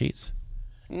Do-Right sheets?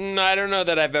 I don't know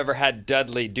that I've ever had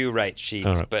Dudley Do-Right sheets,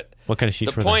 All right. but What kind of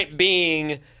sheets the were they? point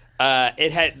being,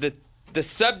 it had the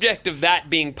subject of that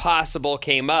being possible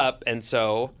came up, and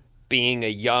so being a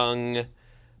young,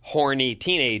 horny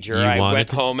teenager, I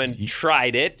went home and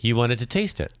tried it. You wanted to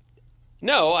taste it.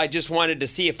 No, I just wanted to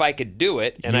see if I could do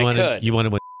it, and I could. You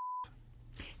wanted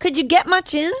Could you get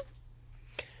much in?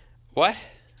 What?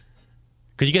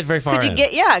 Could you get very far in?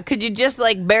 Could you just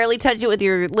like barely touch it with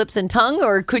your lips and tongue,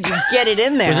 or could you get it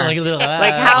in there? Was it like a little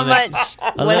like how much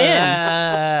went in?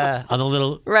 On the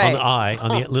little,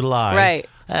 on the little eye.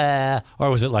 Right.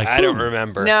 Or was it like? I don't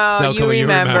remember. No, you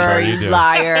remember, you do.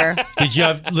 liar. Did you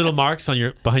have little marks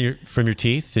on from your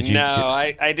teeth? Did you? No,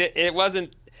 I did. It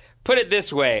wasn't. Put it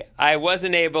this way: I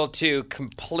wasn't able to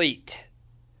complete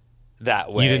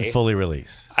that way. You didn't fully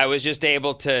release. I was just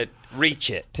able to reach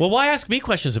it. Well, why ask me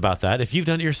questions about that if you've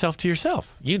done it yourself to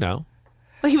yourself? You know.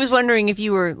 Well, he was wondering if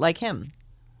you were like him.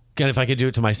 And if I could do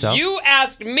it to myself? You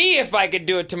asked me if I could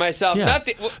do it to myself. Yeah.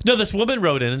 No, this woman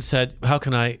wrote in and said, how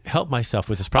can I help myself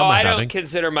with this problem I'm I having? don't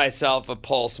consider myself a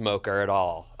pole smoker at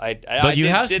all. But you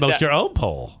have smoked your own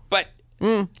pole. But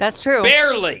that's true.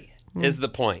 Barely is the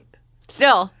point.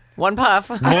 Still, one puff.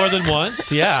 More than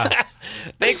once, yeah.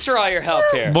 Thanks for all your help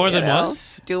here. More than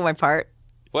once? Doing my part.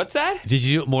 What's that? Did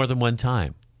you do it more than one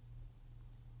time?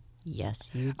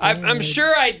 Yes, you did. I'm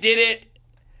sure I did it.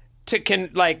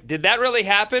 Did that really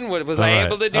happen? Was I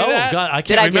able to do that? Oh, God, I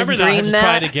can't remember that. I had to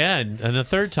try it again. And the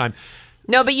third time.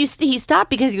 No, but he stopped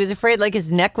because he was afraid like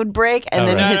his neck would break and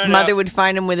then his mother would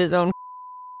find him with his own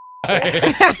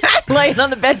laying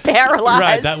on the bed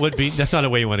paralyzed. Right, that's not a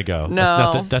way you want to go.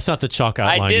 No. That's not the chalk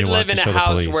outline I did you want live to in show a the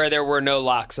house police. where there were no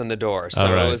locks on the door, so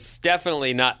it was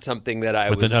definitely not something that I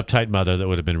With was... an uptight mother that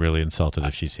would have been really insulted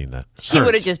if she'd seen that. She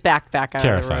would have just backed back out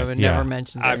Terrified, of the room and yeah. never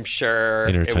mentioned it. I'm sure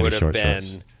In her it tiny would have short been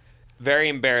shorts. very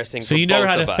embarrassing So for you never both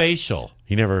had of a us. facial?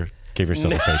 You never gave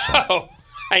yourself a facial? No,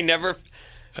 I never...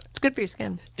 It's good for your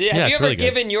skin. Have you it's ever really good.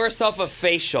 given yourself a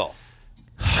facial?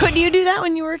 Could you do that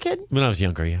when you were a kid? When I was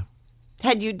younger, yeah.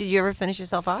 Did you ever finish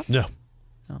yourself off? No.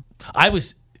 I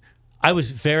was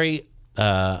very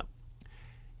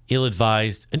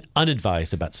ill-advised and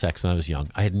unadvised about sex when I was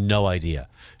young. I had no idea.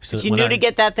 So But you knew to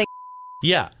get that thing.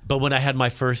 Yeah, but when I had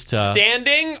my first...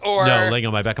 Standing or... No, laying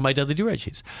on my back on my Dudley Do-Right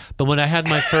sheets. But when I had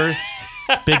my first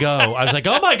Big O, I was like,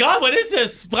 oh my God, what is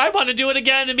this? I want to do it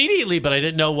again immediately, but I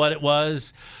didn't know what it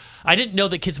was. I didn't know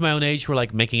that kids my own age were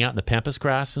like making out in the pampas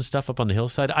grass and stuff up on the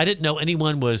hillside. I didn't know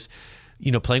anyone was,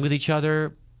 playing with each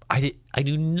other. I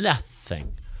knew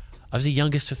nothing. I was the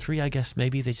youngest of three, I guess.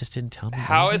 Maybe they just didn't tell me.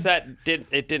 How is that?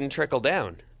 It didn't trickle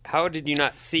down? How did you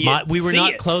not see it? We were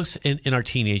not close in our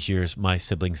teenage years, my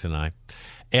siblings and I.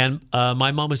 And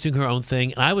my mom was doing her own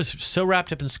thing. And I was so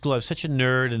wrapped up in school. I was such a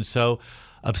nerd and so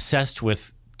obsessed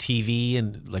with TV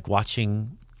and like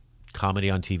watching comedy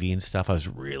on TV and stuff. I was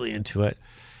really into it.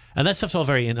 And that stuff's all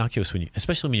very innocuous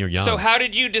especially when you're young. So how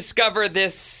did you discover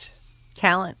this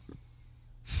talent?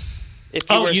 If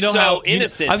you were so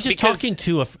innocent. I was just talking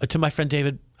to my friend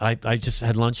David. I just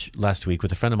had lunch last week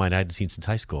with a friend of mine I hadn't seen since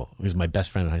high school. He was my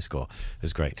best friend in high school. It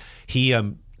was great. He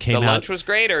came the out. lunch was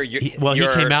great, or he came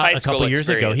out a couple years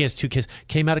ago. He has 2 kids.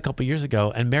 Came out a couple years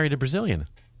ago and married a Brazilian.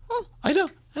 Oh, I know.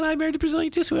 And I married a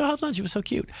Brazilian too, so we all had lunch. It was so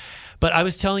cute. But I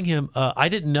was telling him I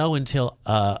didn't know until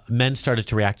men started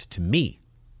to react to me.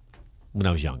 When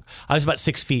I was young. I was about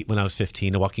 6 feet when I was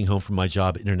 15 and walking home from my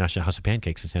job at International House of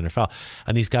Pancakes in Santa Fe.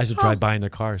 And these guys would drive by in their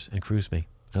cars and cruise me.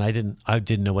 And I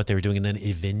didn't know what they were doing. And then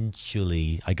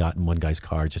eventually I got in one guy's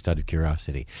car just out of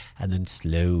curiosity. And then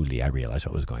slowly I realized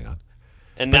what was going on.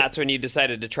 And that's when you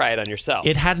decided to try it on yourself.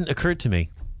 It hadn't occurred to me.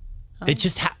 It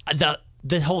just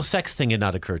the whole sex thing had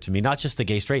not occurred to me. Not just the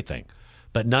gay straight thing.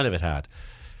 But none of it had.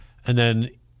 And then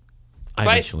I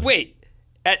eventually... Wait.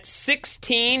 At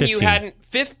 16,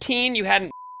 15. you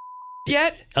hadn't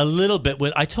yet? A little bit.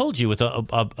 I told you with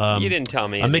you didn't tell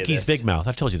me a Mickey's Big Mouth.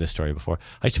 I've told you this story before.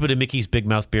 I used to put a Mickey's Big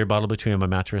Mouth beer bottle between my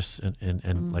mattress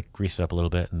and like grease it up a little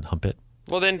bit and hump it.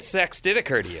 Well, then sex did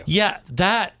occur to you. Yeah,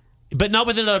 that, but not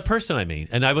with another person, I mean.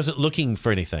 And I wasn't looking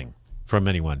for anything from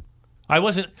anyone. I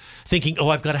wasn't thinking, oh,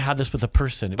 I've got to have this with a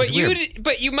person. It was weird.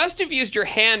 But you must have used your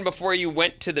hand before you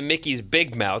went to the Mickey's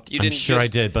Big Mouth. You didn't. I'm sure I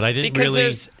did, but I didn't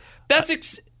really.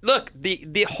 Look,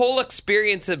 the whole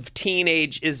experience of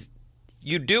teenage is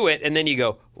you do it and then you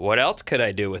go, what else could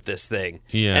I do with this thing?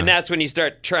 Yeah. And that's when you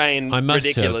start trying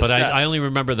ridiculous but stuff. I only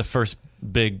remember the first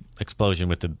big explosion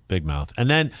with the Big Mouth. And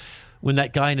then when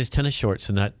that guy in his tennis shorts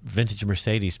and that vintage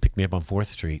Mercedes picked me up on 4th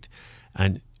Street,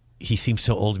 and he seemed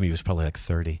so old to me. He was probably like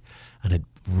 30 and had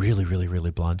really, really, really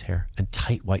blonde hair and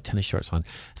tight white tennis shorts on.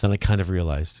 Then I kind of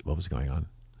realized what was going on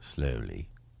slowly.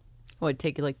 What, it'd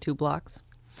take you like 2 blocks?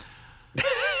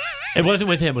 It wasn't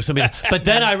with him. It was somebody else. But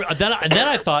then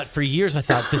I thought for years,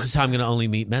 this is how I'm going to only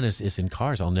meet men is in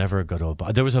cars. I'll never go to a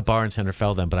bar. There was a bar in Santa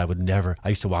Fe then, but I would never. I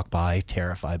used to walk by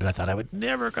terrified, but I thought I would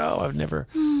never go. I would never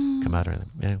come out of it.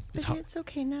 Yeah, It's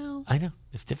okay now. I know.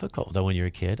 It's difficult though when you're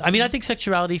a kid. I mean, I think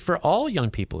sexuality for all young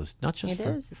people is not just It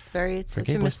for is. It's such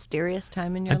gay a boys. mysterious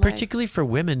time in your And life. particularly for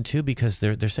women too, because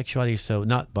their sexuality is so,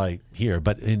 not by here,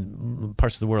 but in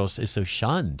parts of the world is so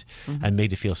shunned and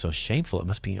made to feel so shameful. It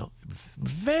must be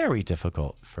very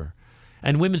difficult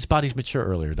and women's bodies mature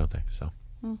earlier, don't they? So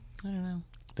I don't know.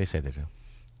 they say they do.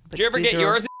 Did you ever get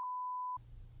yours?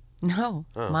 No.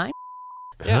 Mine?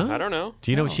 Yeah, Huh? I don't know.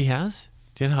 Do you know what she has?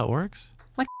 Do you know how it works?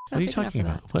 My What are you talking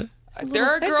about? What? There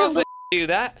are girls that do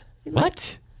that.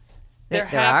 What? There There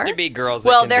have are? to be girls.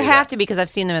 Well, that there can do have that. to be because I've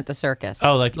seen them at the circus.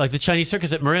 Oh, like the Chinese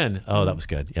circus at Marin. Oh, that was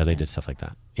good. Yeah, they did stuff like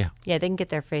that. Yeah. Yeah, they can get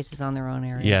their faces on their own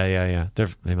areas. Yeah.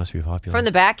 They must be popular. From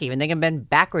the back, even. They can bend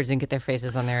backwards and get their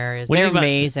faces on their areas. What do you They're think about-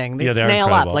 amazing. They Yeah, they're snail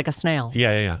up incredible. like a snail.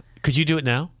 Yeah. Could you do it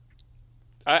now?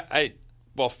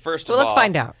 Well, first Well, of all, let's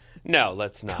find out. No,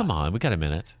 let's not. Come on, we got a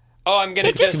minute. Oh, I'm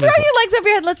gonna Just throw your legs over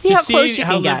your head. Let's see how close you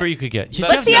how can limber get. you could get.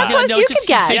 Let's see how close you can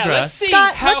get. Yeah, let's see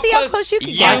Scott, how let's see how close you can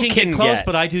I get. can get close,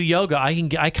 but I do yoga. I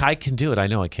can do it. I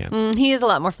know I can. He is a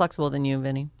lot more flexible than you,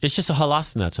 Vinny. It's just a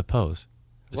halasana. It's a pose.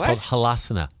 It's What? called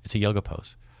halasana. It's a yoga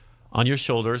pose. On your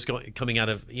shoulders, coming out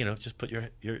of, just put your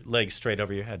legs straight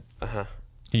over your head. Uh-huh.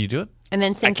 Can you do it? And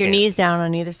then sink your can't. knees down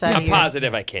on either side I'm of your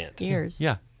positive I can't. ears.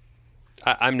 Yeah.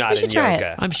 I'm not We should in try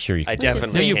yoga. it. I'm sure you can. I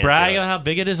definitely No, you can't brag do it. on how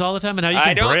big it is all the time and how you can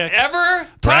I don't brick. ever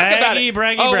talk about it.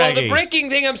 Braggy, oh, well, the braggy. bricking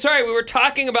thing. I'm sorry. We were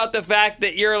talking about the fact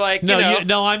that you're like, No, you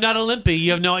know, I'm not Olympi.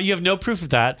 You have no proof of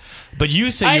that. But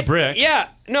you say you brick. Yeah.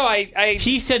 No, I.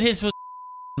 He said his was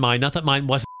mine, not that mine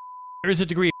wasn't. There is a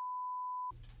degree.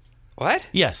 What?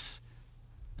 Yes.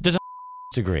 There's a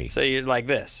degree. So you're like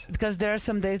this. Because there are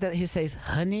some days that he says,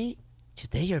 honey,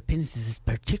 today your penis is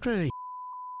particularly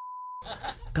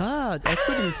God, I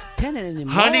couldn't stand it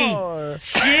anymore. Honey,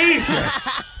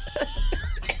 Jesus.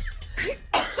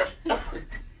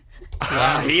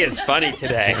 Wow, he is funny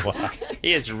today.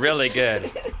 He is really good.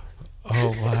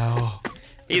 Oh, wow.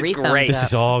 He's 3 thumbs great. This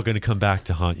is all going to come back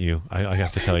to haunt you. I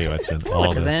have to tell you, Edson.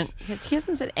 All this. He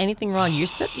hasn't said anything wrong. You're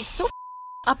so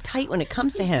uptight when it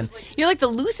comes to him. You're like the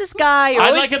loosest guy. You're I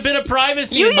always- like a bit of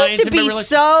privacy. You in my used to intimate be relationship.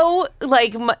 so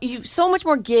so much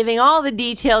more giving, all the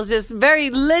details, just very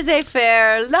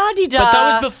laissez-faire, la-di-da. But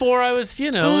that was before I was,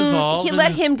 involved. He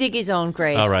let him dig his own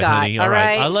grave, All right, Scott. honey. All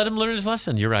right. I'll let him learn his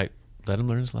lesson. You're right. Let him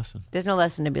learn his lesson. There's no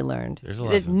lesson to be learned. There's a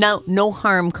lesson. no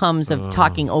harm comes of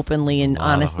talking openly and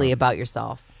honestly about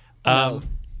yourself. At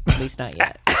least not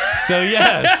yet. So,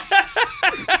 yes.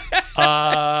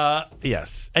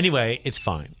 Yes. Anyway, it's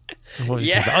fine. What was I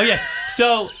Yeah. saying? Oh, yes.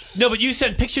 So, no, but you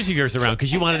sent pictures of yours around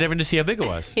because you wanted everyone to see how big it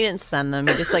was. He didn't send them.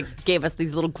 He just gave us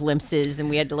these little glimpses, and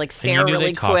we had to you stare knew really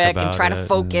they'd talk quick and about try it to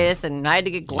focus, and I had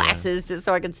to get glasses just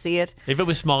so I could see it. If it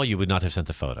was small, you would not have sent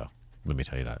the photo. Let me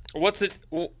tell you that. What's it?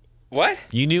 What?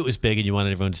 You knew it was big and you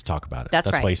wanted everyone to talk about it.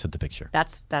 That's right. why you sent the picture.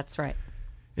 That's right.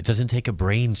 It doesn't take a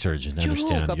brain surgeon to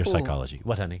understand your Kapoor. psychology.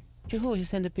 What, honey? Juhu, he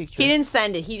sent a picture. He didn't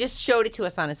send it. He just showed it to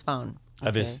us on his phone.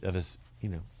 Of his,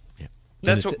 yeah.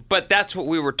 That's what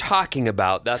we were talking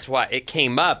about. That's why it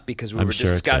came up because we I'm were sure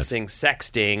it's discussing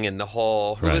sexting and the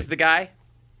whole. Who Right. was the guy?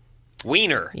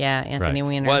 Wiener. Yeah, Anthony Right.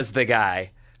 Weiner. Was the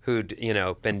guy who'd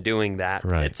been doing that.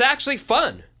 Right. It's actually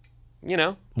fun.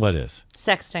 What is?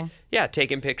 Sexting. Yeah,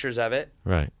 taking pictures of it,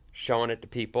 Right. showing it to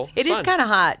people. It It's is fun. kind of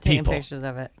hot taking People. pictures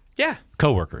of it. Yeah.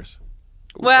 Coworkers.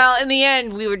 Well, in the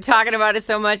end, we were talking about it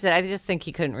so much that I just think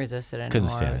he couldn't resist it anymore. Couldn't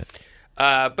stand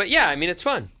it. But yeah, I mean, it's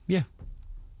fun. Yeah.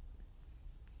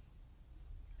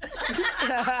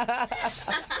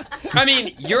 I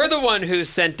mean, you're the one who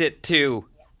sent it to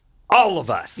all of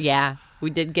us. Yeah, we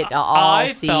did get to all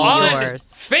I see felt- On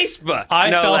yours. Facebook. I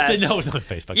no felt less. it. No, it was on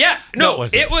Facebook. Yeah, no, it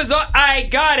wasn't. it was. I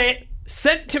got it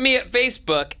sent to me at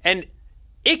Facebook, and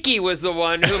Icky was the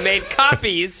one who made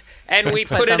copies, and we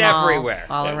put it them everywhere.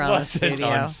 all around the studio.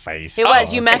 On Facebook. It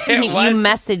was. You It was. You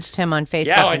messaged him on Facebook.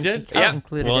 Yeah, I and did? Yeah.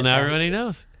 included Well, it now there. everybody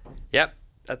knows. Yep,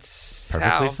 that's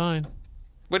Perfectly how. fine.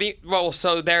 What do you? Well,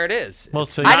 so there it is. Well,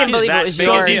 so I you- didn't believe that it was big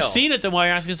So a if yours. you've deal. seen it, then why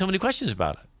are you asking so many questions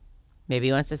about it? Maybe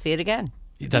he wants to see it again.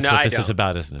 That's No, what I this is don't.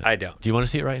 about, isn't it? I don't. Do you want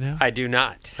to see it right now? I do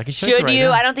not. I can show it to Should right you?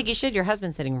 now. I don't think you should. Your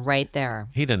husband's sitting right there.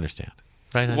 He'd understand.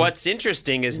 Right, honey? What's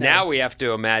interesting is now we have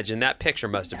to imagine that picture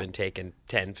must have been taken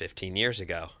 10, 15 years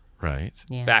ago. Right.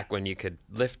 Yeah. Back when you could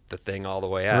lift the thing all the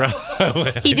way up.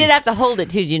 He did have to hold it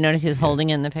too. Did you notice he was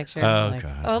holding it in the picture? Oh,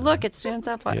 God. Oh, look, it stands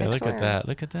up. Yeah, I look swear. at that.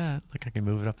 Look at that. Look, I can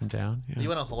move it up and down. Yeah. You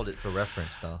want to hold it for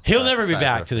reference, though. He'll Not never be size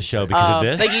back to the reference. show because of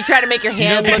this. Like you try to make your You know,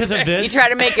 hand because look, of this. You try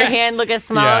to make your hand look as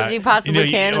small as you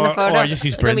possibly can in the photo. Or I just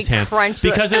use and then Bryn's we hand. crunch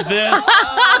the- Because of this.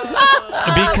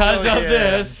 Because of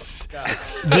this.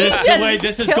 This the way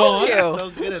this is killed going. you. So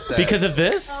good at that. Because of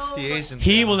this, The Asian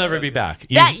he thing. will never be back.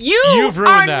 That you've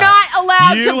ruined are that. not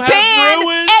allowed You to have ban.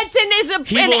 ruined- Edson is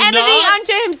He an will entity not-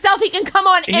 unto himself. He can come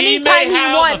on He anytime may he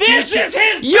have wants. a future- This is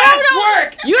his You best don't-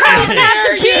 work. You don't even have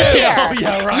to be here. Oh,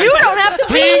 yeah, right. You don't have to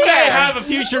be He here. may have a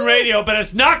future radio, but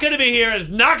it's not going to be here. It's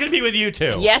not going to be with you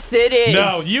two. Yes, it is.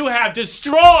 No, you have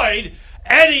destroyed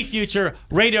any future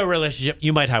radio relationship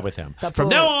you might have with him. From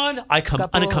now on, I come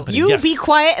Couple. unaccompanied. You Yes. be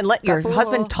quiet and let your Couple.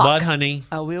 husband talk. What, honey?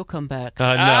 I will come back.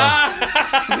 No.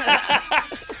 Ah.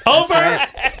 Over.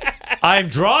 I'm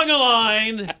drawing a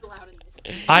line.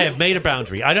 I have made a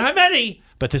boundary. I don't have many,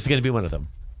 but this is going to be one of them.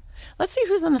 Let's see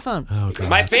who's on the phone. Oh, God.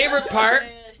 My favorite part,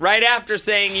 right after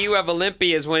saying you have a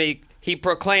limpy, is when he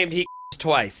proclaimed he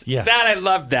twice. Yes. That I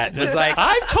loved that. It was like,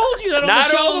 I've told you that on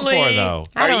not the show only before, though.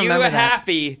 I are don't you remember a that.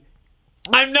 happy,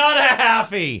 I'm not a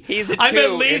halfie. He's a I'm two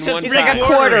at least in a one He's like a time.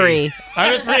 quartery.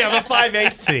 I'm a 3. I'm a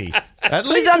 5/8. At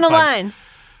Who's least on the a five-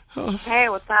 line? Hey,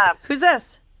 what's up? Who's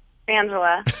this?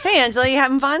 Angela. Hey, Angela, you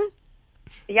having fun?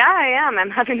 Yeah, I am. I'm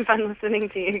having fun listening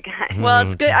to you guys. Well,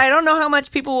 it's good. I don't know how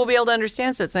much people will be able to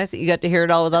understand, so it's nice that you got to hear it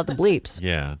all without the bleeps.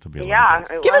 Yeah, it'll be a Yeah.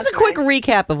 Give us a quick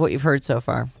recap of what you've heard so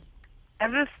far.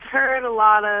 I've just heard a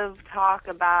lot of talk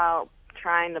about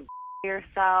trying to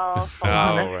yourself. A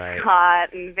lot of right.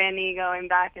 Scott and Vinny going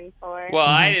back and forth. Well,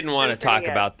 I didn't want to It's pretty talk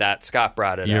good. about that. Scott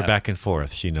brought it You're up. back and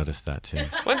forth. She noticed that too.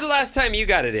 When's the last time you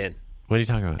got it in? What are you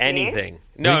talking about? Anything? are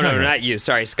No, you no, talking about? not you.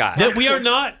 Sorry, Scott. That we are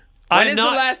not. When I'm is the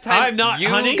not, last time I'm not, you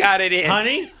honey, got it in?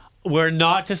 Honey, we're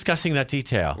not discussing that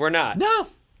detail. We're not. No.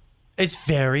 It's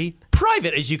very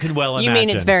private, as you can well You imagine.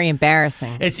 mean it's very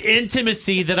embarrassing? It's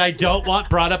intimacy that I don't want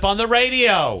brought up on the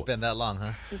radio. It's been that long,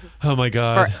 huh? Oh my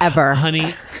God. Forever.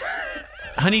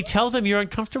 Honey, tell them you're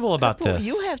uncomfortable about Well, this.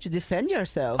 you have to defend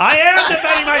yourself. I am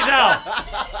defending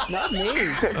myself. Not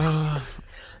me.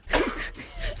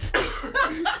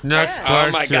 Next question.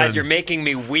 Oh my God, you're making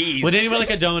me wheeze. Would anyone like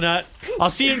a donut? I'll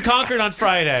see you in Concord on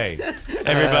Friday.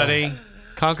 Everybody.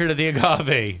 Concord of the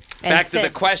Agave. Back to the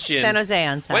question. San Jose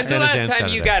on Saturday. When's the San Jose last on time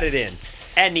you Saturday. got it in?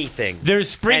 Anything.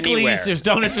 There's sprinklies. Anywhere. There's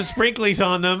donuts with sprinklies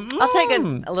on them. I'll take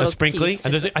a little sprinkly. piece,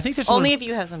 And just there's, I think there's only one if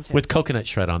you have some too. with coconut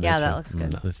shred on there. Yeah, that too.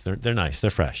 looks good. They're nice. They're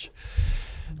fresh.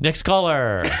 Next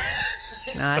caller.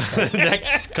 Not good.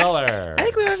 Next caller. I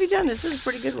think we've already done this. This is a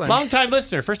pretty good one. Long time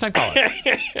listener, first time caller.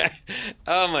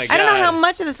 Oh my God. I don't know how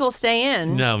much of this will stay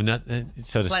in. No, not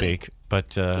so to Plenty. speak,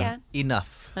 but Yeah.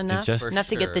 Enough. Enough. just- Enough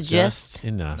to get sure. the just gist.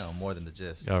 enough. No, more than the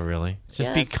gist. Oh, really?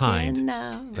 Just be Just kind.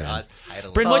 enough. We're not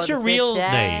titling. Bryn, what's your For real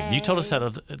today. name? You told us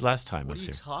that last time. What are was you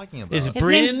here. talking about? Is His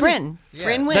Bryn? name's Bryn. Yeah.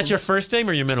 Bryn Wynn. That's your first name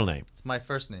or your middle name? It's my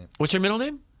first name. What's your middle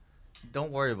name?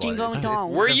 Don't worry about Ding it. dong It's-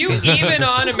 dong. Were you even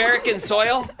on American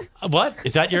soil? What?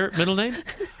 Is that your middle name?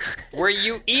 Were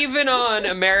you even on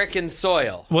American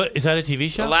soil? What? Is that a TV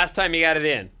show? The last time you got it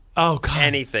in? Oh, God.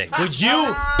 Anything. Would you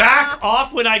back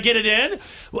off when I get it in?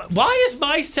 Why is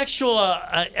my sexual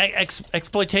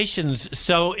exploitations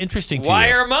so interesting to Why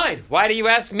you? are mine? Why do you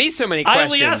ask me so many I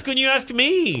questions? only ask when you ask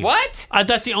me. What?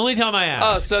 That's the only time I ask.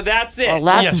 Oh, so that's it. Well,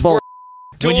 that's Yes. bull.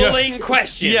 When you- Dueling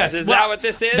questions. Yes. Is well, that what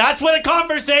this is? That's what a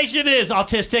conversation is,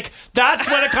 autistic. That's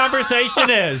what a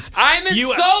conversation is. I'm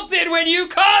insulted when you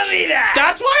call me that.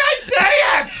 That's why I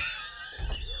say it!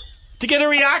 To get a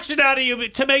reaction out of you,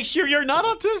 to make sure you're not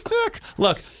autistic.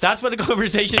 Look, that's what a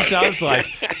conversation sounds like.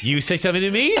 You say something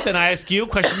to me, then I ask you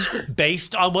questions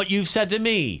based on what you've said to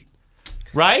me.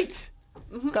 Right?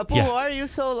 Kapu, Yeah. why are you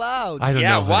so loud? I don't Yeah,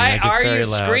 know. honey. why I get are very you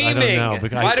loud. screaming? I don't know.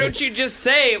 because Why don't you just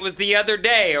say it was the other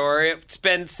day or it's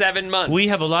been 7 months? We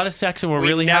have a lot of sex and we're We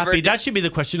really never happy. did- That should be the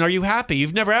question. Are you happy?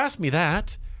 You've never asked me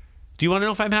that. Do you want to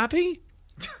know if I'm happy?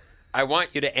 I want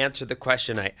you to answer the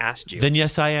question I asked you. Then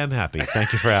yes, I am happy.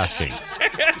 Thank you for asking.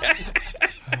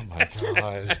 Oh my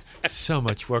God. So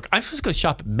much work. I'm supposed to go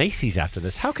shop at Macy's after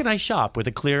this. How can I shop with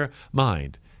a clear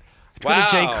mind? I have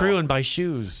to go to J. Crew and buy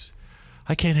shoes.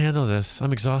 I can't handle this.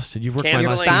 I'm exhausted. You've worked my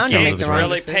last Canceling two gigs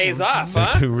really pays off, They're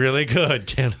huh? doing really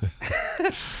good.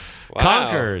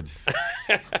 Concord.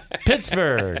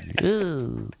 Pittsburgh.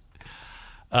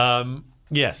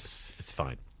 Yes, it's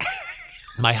fine.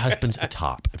 My husband's a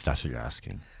top, if that's what you're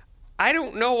asking. I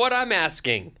don't know what I'm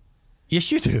asking.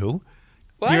 Yes, you do.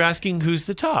 What? You're asking who's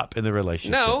the top in the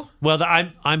relationship. No. Well,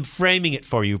 I'm framing it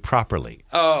for you properly.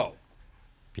 Oh.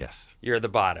 Yes. You're the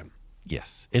bottom.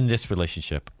 Yes. In this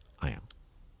relationship, I am.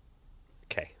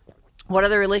 Okay. What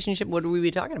other relationship would we be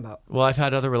talking about? Well, I've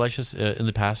had other relationships in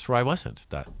the past where I wasn't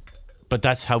that. But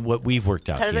that's what we've worked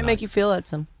out. How does it make you feel,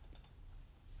 Edson?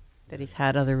 That he's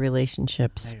had other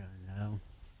relationships. I don't know.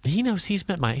 He knows he's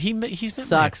met my he's met my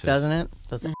Sucks, exes. doesn't it?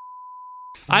 Doesn't.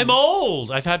 I'm old.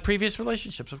 I've had previous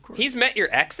relationships, of course. He's met your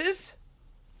exes?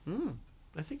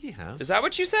 I think he has. Is that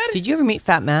what you said? Did you ever meet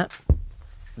Fat Matt?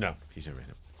 No, he's never met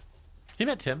him. He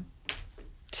met Tim.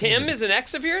 Tim is an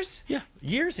ex of yours? Yeah,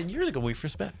 years and years ago when we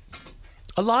first met.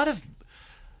 A lot of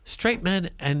straight men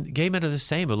and gay men are the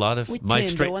same. A lot of With my Tim,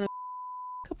 straight... they wanna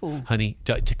couple. Honey,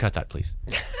 to cut that, please.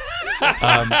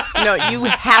 No, you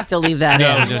have to leave that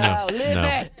No, in. no.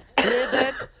 Live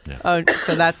it. Oh,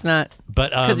 so that's not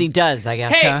But because he does, I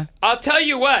guess. Hey, Huh? I'll tell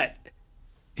you what.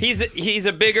 He's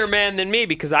a bigger man than me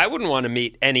because I wouldn't want to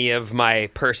meet any of my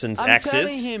person's I'm exes.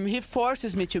 telling him, he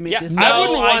forces me to meet Yeah, this I guy.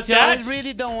 wouldn't want that. I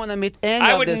really don't want to meet any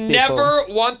I of would these people. never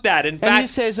want that. In fact, he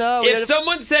says, "Oh, if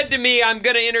someone said to me, I'm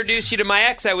going to introduce you to my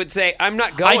ex, I would say, I'm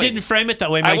not going. I didn't frame it that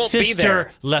way. I My won't be sister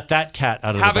there. let that cat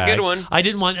out of Have the a bag. good one. I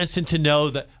didn't want Edson to know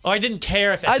that, or I didn't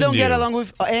care if Edson I don't get knew. along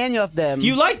with any of them.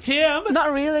 You liked him.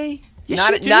 Not really. Yes,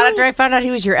 not, you do. not after I found out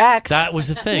he was your ex. That was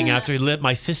the thing. After he lit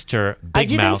my sister, I Big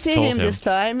didn't Mouth see told him him. this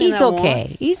time. and He's I won't.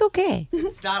 okay. He's okay.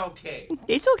 It's not okay.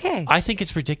 It's okay. I think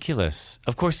it's ridiculous.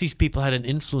 Of course, these people had an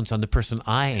influence on the person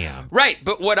I am. Right,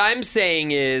 but what I'm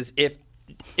saying is if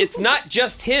it's not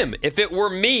just him. If it were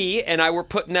me and I were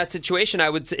put in that situation, I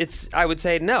would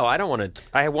say no. I don't want to.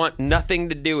 I want nothing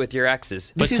to do with your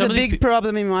exes. This is a big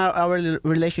problem in our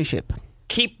relationship.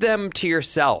 Keep them to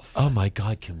yourself. Oh my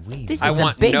God, can we? This I is a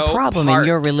want big no problem part in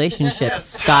your relationship,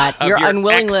 Scott. of Your your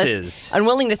unwillingness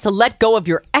exes. to let go of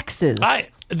your exes.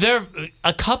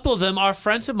 A couple of them are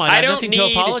friends of mine. I have don't nothing need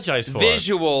to apologize for.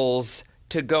 visuals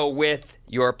to go with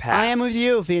your past. I am with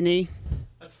you, Vinny.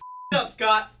 Up,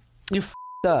 Scott. You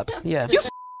up. Yeah. You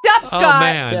up, Scott. Oh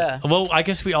man. Yeah. Well, I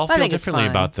guess we all I feel think it's differently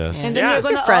fine. about this. And then Yeah. we're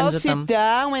gonna You're friends all with sit them.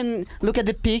 down and look at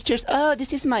the pictures. Oh,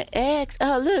 this is my ex.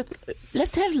 Oh, look,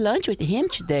 let's have lunch with him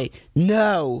today.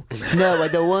 No, I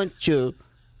don't want to.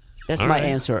 That's All my right.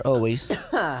 answer always.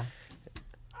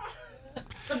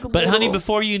 But honey,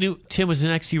 before you knew Tim was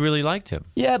an ex, you really liked him.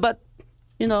 Yeah, but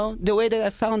you know the way that I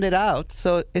found it out,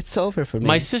 so it's over for me.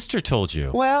 My sister told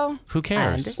you. well, Who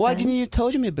cares? understand. why didn't you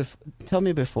tell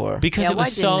me before? Because Yeah, it why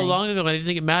was so didn't I? long ago, and I didn't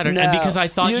think it mattered, No, and because I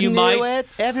thought you knew might. it.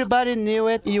 Everybody knew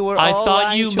it. You were. I all thought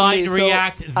lying you to might me, so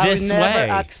react I would this never way.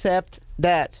 accept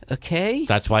that. Okay.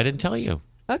 That's why I didn't tell you.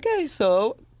 Okay.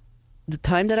 So, the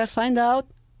time that I find out,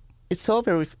 it's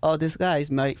over with all these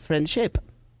guys. My friendship.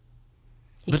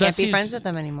 He But can't that be seems- friends with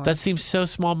them anymore. That seems so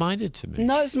small-minded to me.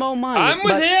 Not small minded. I'm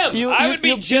with him. I would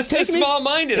be just as take me-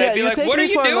 small-minded. Yeah, I'd be you like, take what are me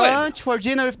you for doing? lunch, for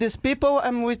dinner with these people.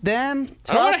 I'm with them.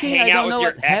 I don't wanna talking. hang I out don't with know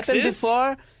your what happened exes.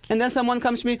 before. And then someone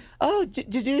comes to me. Oh,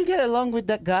 did you get along with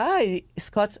that guy,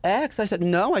 Scott's ex? I said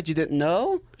no, I didn't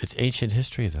know. It's ancient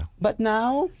history, though. But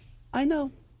now I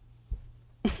know.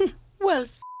 well,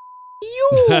 you.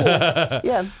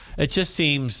 Yeah. It just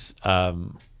seems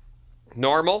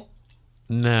Normal?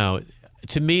 no.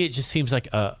 To me, it just seems like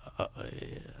a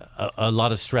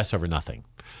lot of stress over nothing,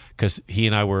 because he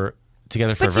and I were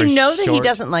together for a But very you know that he short-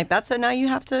 doesn't like that, so now you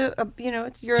have to.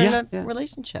 You're Yeah. in a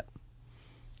relationship,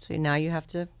 so now you have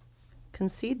to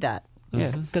concede that.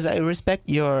 Yeah. Because I respect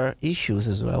your issues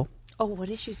as well. Oh, what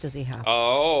issues does he have?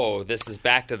 Oh, this is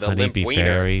back to the Honey, limp be wiener.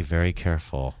 very, very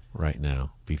careful right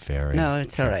now. Be very. No,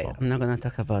 it's all right. careful. I'm not gonna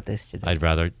talk about this today. I'd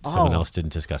rather someone Oh. else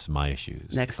didn't discuss my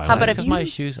issues. Next If I time. How want about to if discuss you? my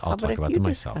issues, I'll how about talk if about you them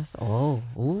myself. discuss-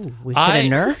 we hit a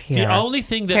nerve here. The only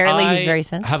thing that Apparently I he's very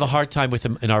sensitive. have a hard time with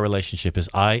him in our relationship is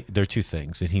there are two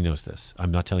things, and he knows this.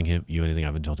 I'm not telling you anything I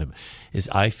haven't told him. Is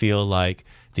I feel like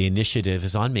the initiative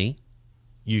is on me,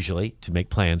 usually, to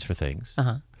make plans for things.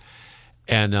 Uh-huh.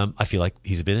 And I feel like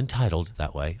he's a bit entitled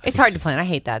that way. It's hard to plan. I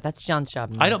hate that. That's John's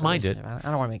job. I don't mind it. I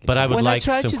don't want to make it. But I would when like I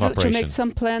try some to cooperation. make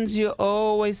some plans, you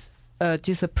always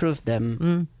disapprove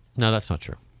them. No, that's not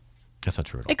true. That's not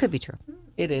true at all. It could be true.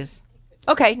 It is.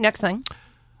 Okay, next thing.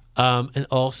 And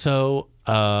also,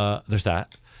 there's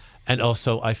that. And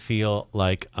also, I feel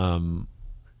like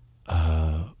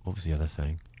What was the other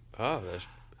thing? Oh,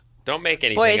 don't make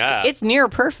anything Boy, up. it's near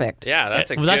perfect. Yeah,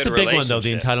 that's a good that's a big one, though. The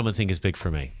relationship. entitlement thing is big for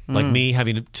me. Like me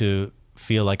having to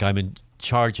feel like I'm in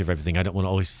charge of everything. I don't want to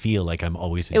always feel like I'm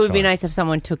always in It would charge. be nice if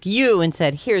someone took you and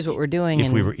said, "Here's what we're doing." If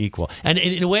and we were equal. And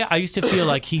in a way, I used to feel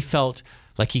like he felt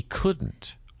like he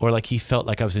couldn't, or like he felt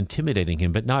like I was intimidating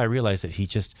him. But now I realize that he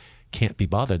just can't be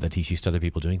bothered that he's used to other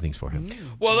people doing things for him.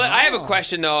 Well, I have a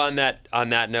question though on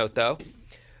that note though.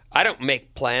 I don't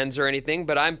make plans or anything,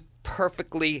 but I'm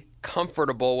perfectly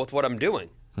comfortable with what I'm doing.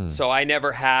 So I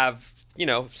never have,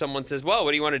 if someone says, "Well,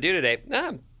 what do you want to do today?"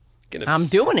 I'm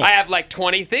doing it. I have like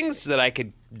 20 things that I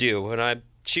could do, and I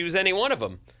choose any one of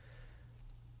them.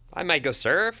 I might go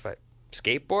surf,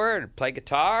 skateboard, or play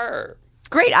guitar, or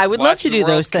Great, I would love watch to the do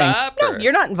those World things. Cup, No, or-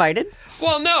 you're not invited.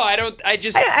 Well, no, I don't. I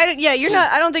just. Yeah, you're not.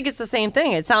 I don't think it's the same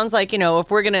thing. It sounds like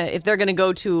if they're gonna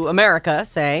go to America,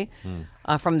 say,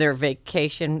 from their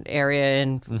vacation area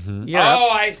in Europe. Oh,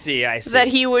 I see. That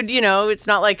he would, it's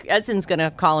not like Edson's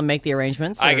gonna call and make the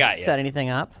arrangements or I got you. set anything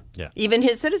up. Yeah. Even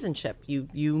his citizenship,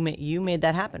 you made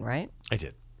that happen, right? I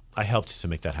did. I helped to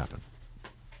make that happen.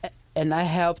 And I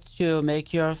helped you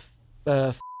make your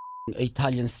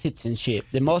Italian citizenship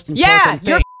the most important Yeah, thing.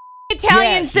 your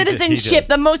Italian Yes. citizenship,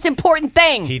 the most important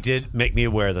thing. He did make me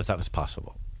aware that was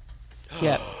possible.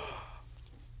 Yeah.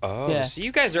 Oh, Yeah. so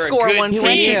you guys are Score a good one He for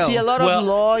went team. to see a lot Well- of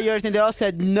lawyers, and they all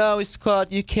said, "No,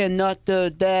 Scott, you cannot do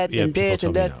that Yeah, and people this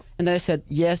told and me that." no. And I said,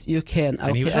 "Yes, you can.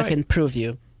 And he was I right. can prove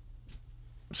you."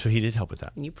 So he did help with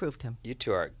that. And you proved him. You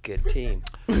two are a good team.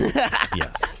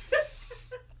 Yes.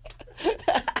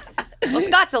 Well,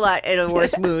 Scott's a lot in a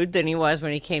worse mood than he was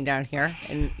when he came down here,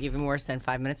 and even worse than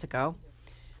 5 minutes ago.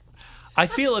 I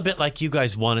feel a bit like you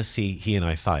guys want to see he and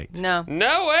I fight. No.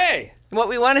 No way. What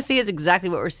we want to see is exactly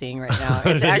what we're seeing right now.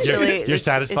 It's actually. You're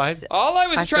satisfied? All I I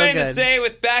was feel trying to good. say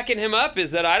with backing him up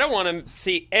is that I don't want to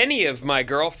see any of my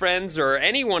girlfriends or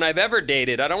anyone I've ever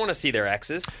dated. I don't want to see their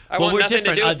exes. I want we're nothing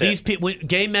different. to do with These it. people, when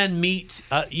gay men meet,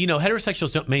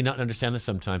 heterosexuals may not understand this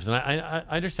sometimes, and I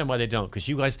understand why they don't, because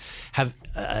you guys have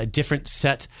a different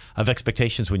set of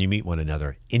expectations when you meet one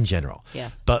another in general.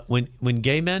 Yes. But when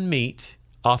gay men meet,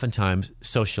 oftentimes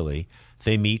socially,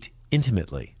 they meet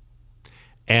intimately.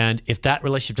 And if that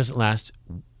relationship doesn't last,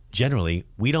 generally,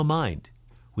 we don't mind.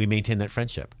 We maintain that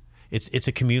friendship. It's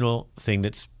a communal thing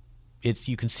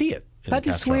you can see it. in But the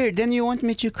it's Castro. weird. Then you want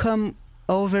me to come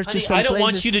over to Honey, some I don't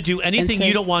want places you to do and anything say,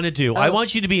 you don't want to do. I "Oh,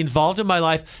 want you to be involved in my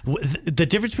life. The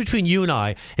difference between you and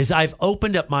I is I've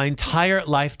opened up my entire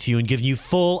life to you and given you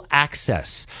full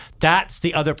access. That's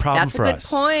the other problem That's a for good us.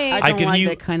 point. I I've don't given like you-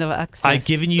 that kind of access." I've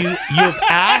given you.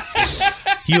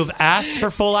 You have asked for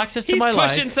full access to He's my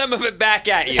pushing life, some of it back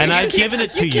at you. and I've Keep- given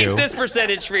it to you. you. Keep this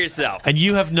percentage for yourself. and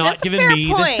you have not That's a given fair me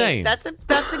point. the same. That's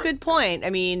a good point. I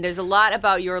mean, there's a lot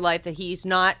about your life that he's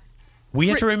not. We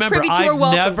have to remember, privy to or I've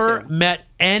welcome never to. met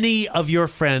any of your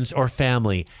friends or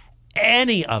family,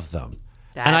 any of them,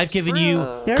 and I've That's given true.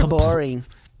 you. You're boring.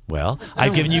 Well,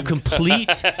 I've given you complete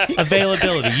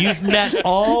availability. You've met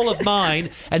all of mine,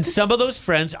 and some of those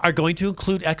friends are going to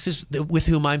include exes with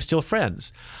whom I'm still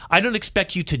friends. I don't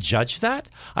expect you to judge that.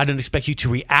 I don't expect you to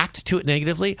react to it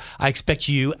negatively. I expect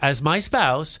you, as my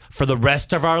spouse, for the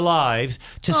rest of our lives,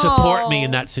 to support me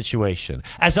in that situation,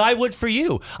 as I would for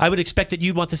you. I would expect that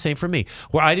you'd want the same for me.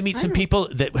 Were I to meet some people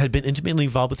that had been intimately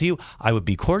involved with you, I would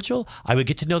be cordial. I would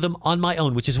get to know them on my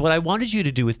own, which is what I wanted you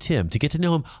to do with Tim, to get to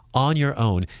know him on your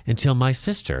own. Until my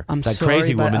sister, I'm that sorry,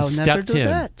 crazy but woman, I'll never stepped do in.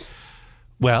 that.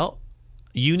 Well,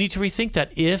 you need to rethink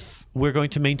that if we're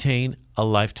going to maintain a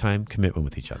lifetime commitment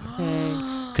with each other.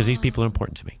 Because these people are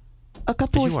important to me. A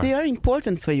couple, As you if they are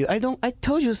important for you, I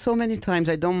told you so many times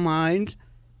I don't mind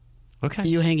Okay.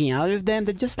 you hanging out with them.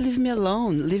 But just leave me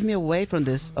alone. Leave me away from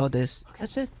all this.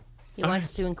 That's it. He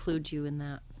wants to include you in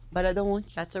that. But I don't want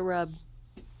you. That's a rub.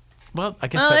 Well, I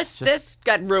guess Well, that's this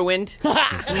got ruined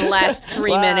in the last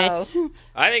 3 Wow. minutes.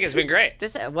 I think it's been great.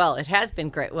 It has been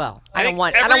great. Well, I think don't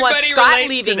want everybody Scott relates to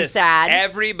leaving this. sad.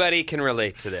 Everybody can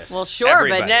relate to this. Well, sure,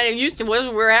 Everybody. but then it used to we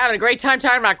were having a great time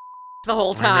talking about the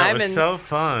whole time, and so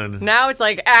fun. now it's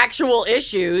like actual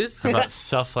issues. About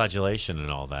self-flagellation and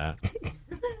all that.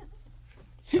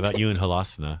 About you and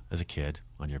Halasana as a kid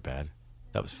on your bed.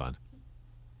 That was fun.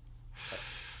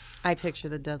 I picture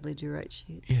the Dudley Do Right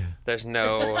sheets. Yeah. That's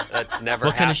never What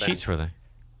happened. kind of sheets were they?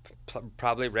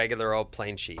 Probably regular old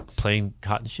plain sheets. Plain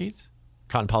cotton sheets?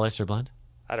 Cotton polyester blend?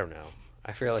 I don't know.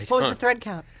 I really What was don't. the thread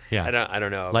count? Yeah. I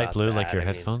don't know. Light about blue, that. like your I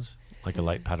mean, headphones? Like a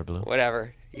light powder blue?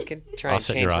 whatever. You can try and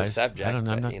Offset change your the eyes. subject. I don't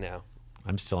know. But, I'm not- you know.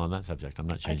 I'm still on that subject. I'm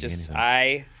not changing anything.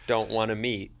 I don't want to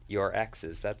meet your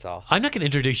exes. That's all. I'm not going to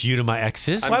introduce you to my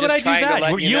exes. I'm Why would just I do trying to that?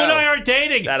 let you You and know I are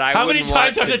dating. that I How many wouldn't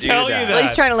times want have to to tell do you that. that? Well,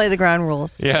 he's trying to lay the ground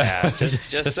rules. Yeah,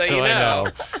 just so you know.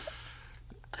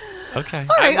 Okay.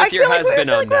 All right, I'm with your husband I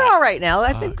feel on like we're that. all right now.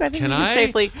 I think we can I?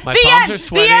 safely. My the palms end, are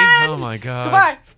sweating. The end. Oh my god. Goodbye.